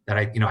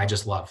I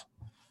just love.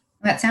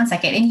 That sounds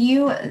like it. And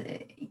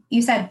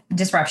you said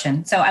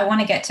disruption. So I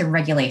want to get to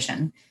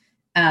regulation.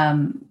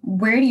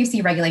 Where do you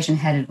see regulation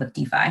headed with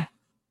DeFi?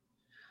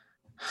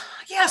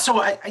 Yeah,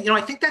 so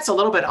I think that's a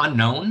little bit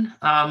unknown.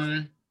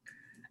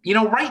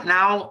 Right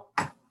now,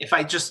 if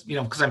I just,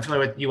 because I'm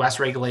familiar with U.S.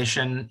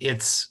 regulation,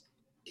 it's,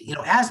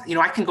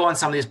 I can go on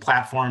some of these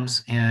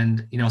platforms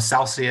and,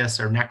 Celsius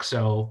or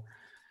Nexo,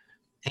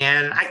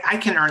 and I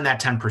can earn that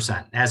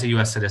 10% as a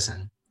U.S.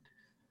 citizen.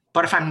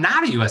 But if I'm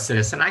not a U.S.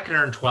 citizen, I can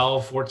earn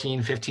 12,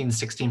 14, 15,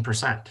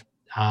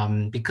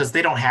 16%, because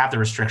they don't have the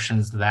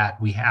restrictions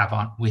that we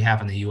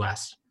have in the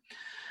U.S.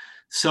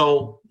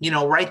 So,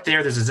 right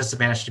there's a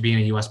disadvantage to being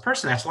a U.S.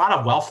 person. That's a lot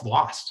of wealth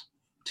lost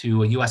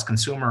to a U.S.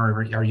 consumer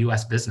or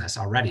U.S. business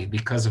already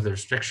because of the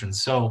restrictions.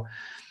 So,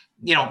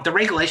 the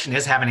regulation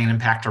is having an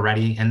impact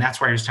already. And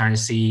that's why you're starting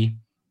to see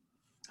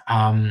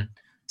some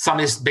of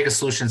these biggest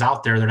solutions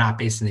out there, they're not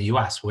based in the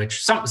U.S.,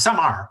 which some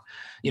are.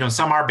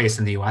 Some are based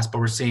in the U.S., but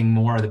we're seeing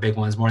more of the big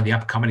ones, more of the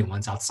upcoming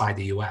ones outside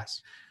the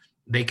U.S.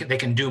 They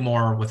can do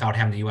more without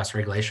having the U.S.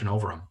 regulation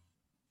over them.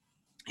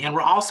 And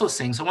we're also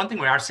seeing, so one thing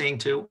we are seeing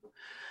too,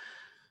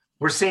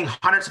 we're seeing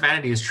hundreds of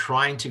entities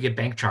trying to get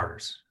bank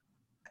charters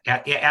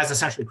as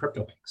essentially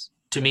crypto banks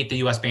to meet the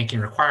U.S. banking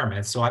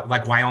requirements. So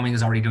like Wyoming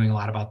is already doing a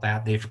lot about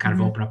that. They've kind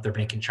of opened up their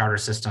banking charter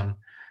system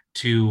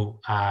to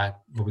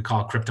what we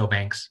call crypto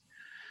banks.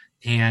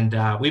 And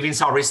we even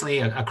saw recently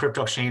a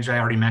crypto exchange that I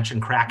already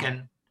mentioned,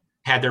 Kraken,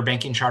 had their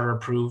banking charter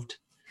approved.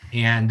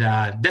 And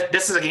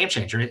this is a game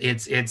changer.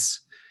 It's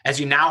as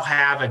you now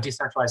have a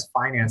decentralized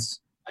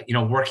finance,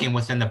 working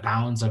within the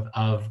bounds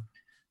of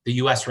the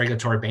U.S.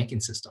 regulatory banking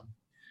system.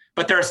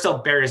 But there are still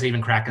barriers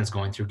even Kraken's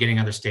going through, getting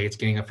other states,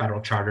 getting a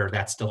federal charter.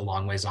 That's still a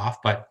long ways off.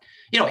 But,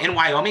 in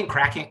Wyoming,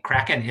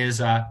 Kraken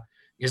is a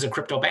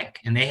crypto bank,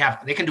 and they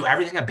can do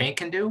everything a bank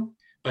can do,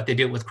 but they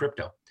do it with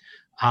crypto.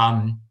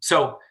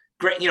 So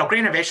great, great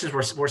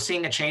innovations. We're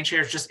seeing a change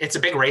here. It's a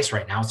big race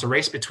right now. It's a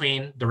race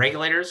between the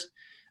regulators,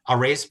 a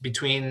race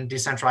between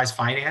decentralized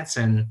finance,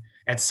 and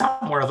at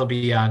somewhere there'll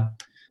be a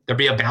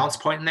balance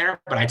point in there,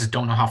 but I just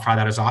don't know how far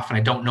that is off. And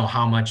I don't know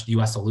how much the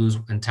US will lose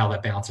until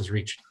that balance is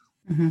reached.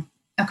 Mm-hmm.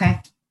 Okay.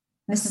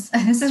 This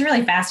is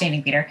really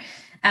fascinating, Peter.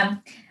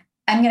 I'm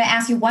going to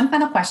ask you one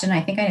final question.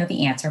 I think I know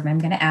the answer, but I'm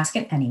going to ask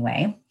it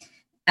anyway.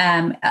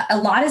 A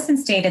lot has been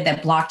stated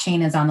that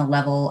blockchain is on the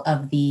level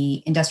of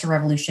the Industrial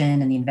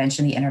Revolution and the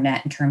invention of the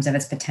internet in terms of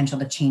its potential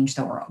to change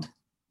the world.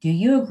 Do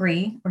you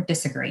agree or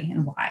disagree,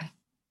 and why?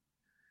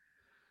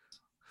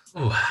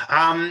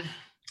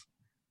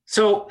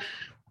 So,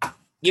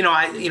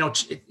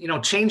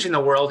 changing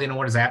the world,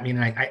 what does that mean?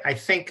 I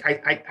think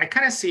I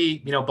kind of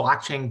see,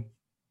 blockchain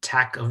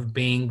tech of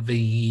being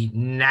the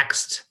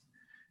next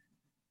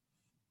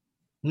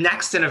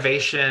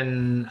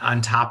innovation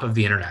on top of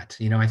the internet.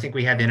 I think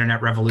we had the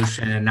internet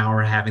revolution, and now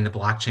we're having the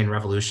blockchain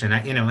revolution.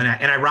 And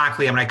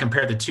ironically, when I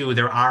compare the two,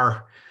 there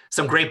are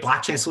some great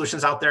blockchain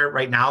solutions out there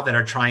right now that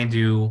are trying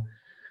to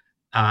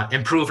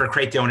improve or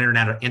create their own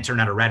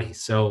internet already.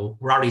 So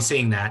we're already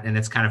seeing that, and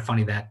it's kind of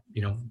funny that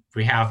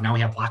we have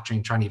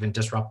blockchain trying to even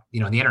disrupt the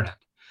internet.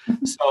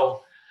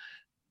 So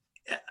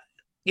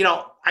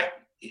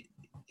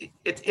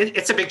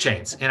it's a big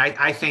change, and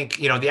I think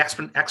the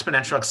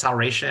exponential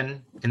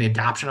acceleration in the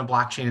adoption of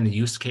blockchain and the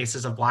use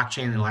cases of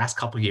blockchain in the last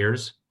couple of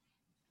years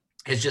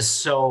is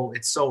just so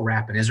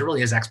rapid. It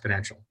really is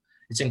exponential.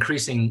 It's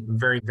increasing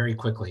very, very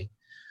quickly,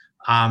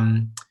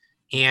 and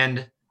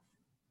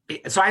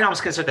so I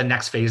almost consider the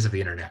next phase of the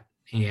internet.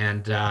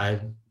 And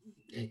and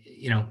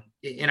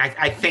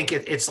I think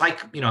it's like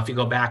if you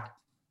go back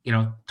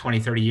 20,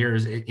 30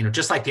 years,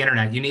 just like the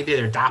internet, you need to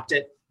either adopt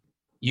it,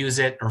 use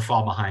it, or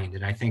fall behind.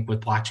 And I think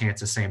with blockchain,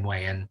 it's the same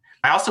way. And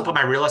I also put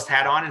my realist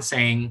hat on and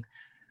saying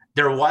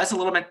there was a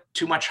little bit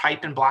too much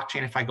hype in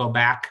blockchain. If I go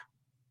back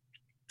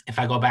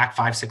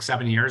 5, 6,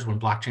 7 years when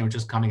blockchain was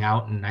just coming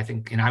out, and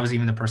I was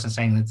even the person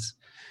saying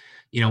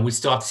we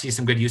still have to see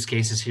some good use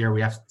cases here.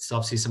 We still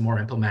have to see some more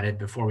implemented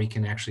before we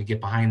can actually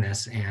get behind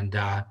this. And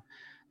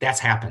that's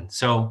happened.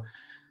 So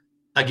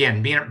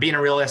again, being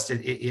a realist,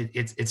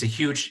 it's a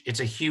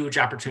huge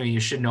opportunity. You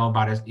should know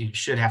about it. You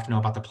should have to know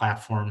about the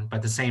platform, but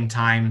at the same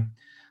time,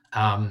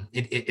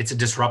 it's a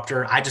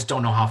disruptor. I just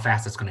don't know how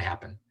fast it's going to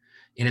happen.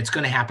 And it's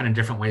going to happen in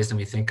different ways than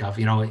we think of.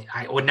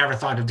 I would never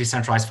thought of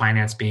decentralized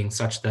finance being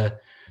such the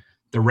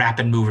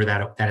rapid mover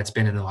that it's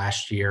been in the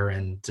last year.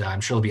 And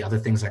I'm sure there'll be other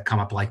things that come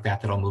up like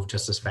that'll move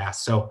just as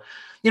fast. So,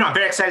 I'm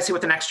very excited to see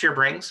what the next year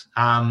brings.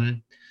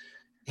 And,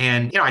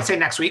 I say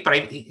next week,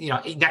 but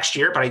next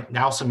year, but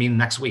I also mean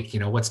next week.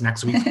 What's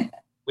next week?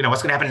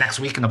 What's going to happen next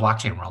week in the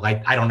blockchain world?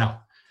 I don't know.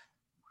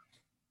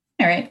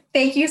 All right.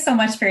 Thank you so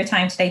much for your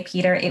time today,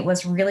 Peter. It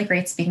was really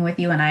great speaking with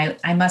you. And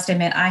I must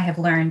admit, I have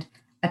learned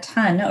a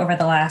ton over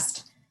the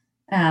last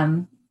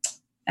hour.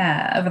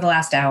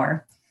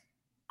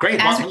 Great.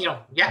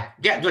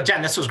 Well,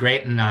 Jen, this was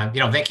great. And,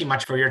 thank you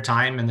much for your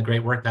time and the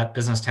great work that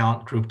Business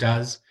Talent Group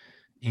does.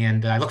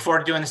 And I look forward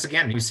to doing this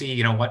again. We see,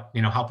 how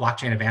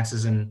blockchain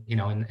advances in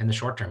the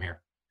short term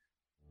here.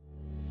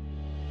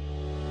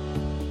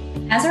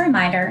 As a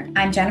reminder,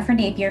 I'm Jennifer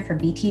Napier for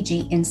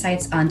BTG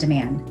Insights on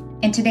Demand.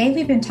 And today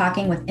we've been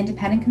talking with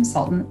independent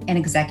consultant and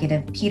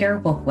executive Peter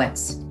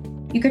Wolfowitz.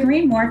 You can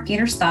read more of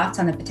Peter's thoughts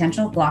on the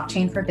potential of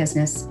blockchain for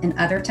business and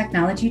other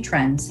technology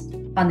trends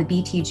on the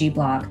BTG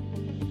blog.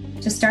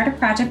 To start a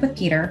project with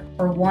Peter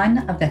or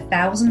one of the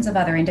thousands of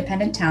other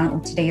independent talent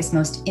with today's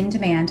most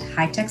in-demand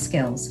high-tech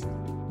skills,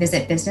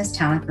 visit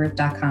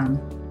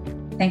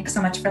businesstalentgroup.com. Thanks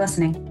so much for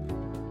listening.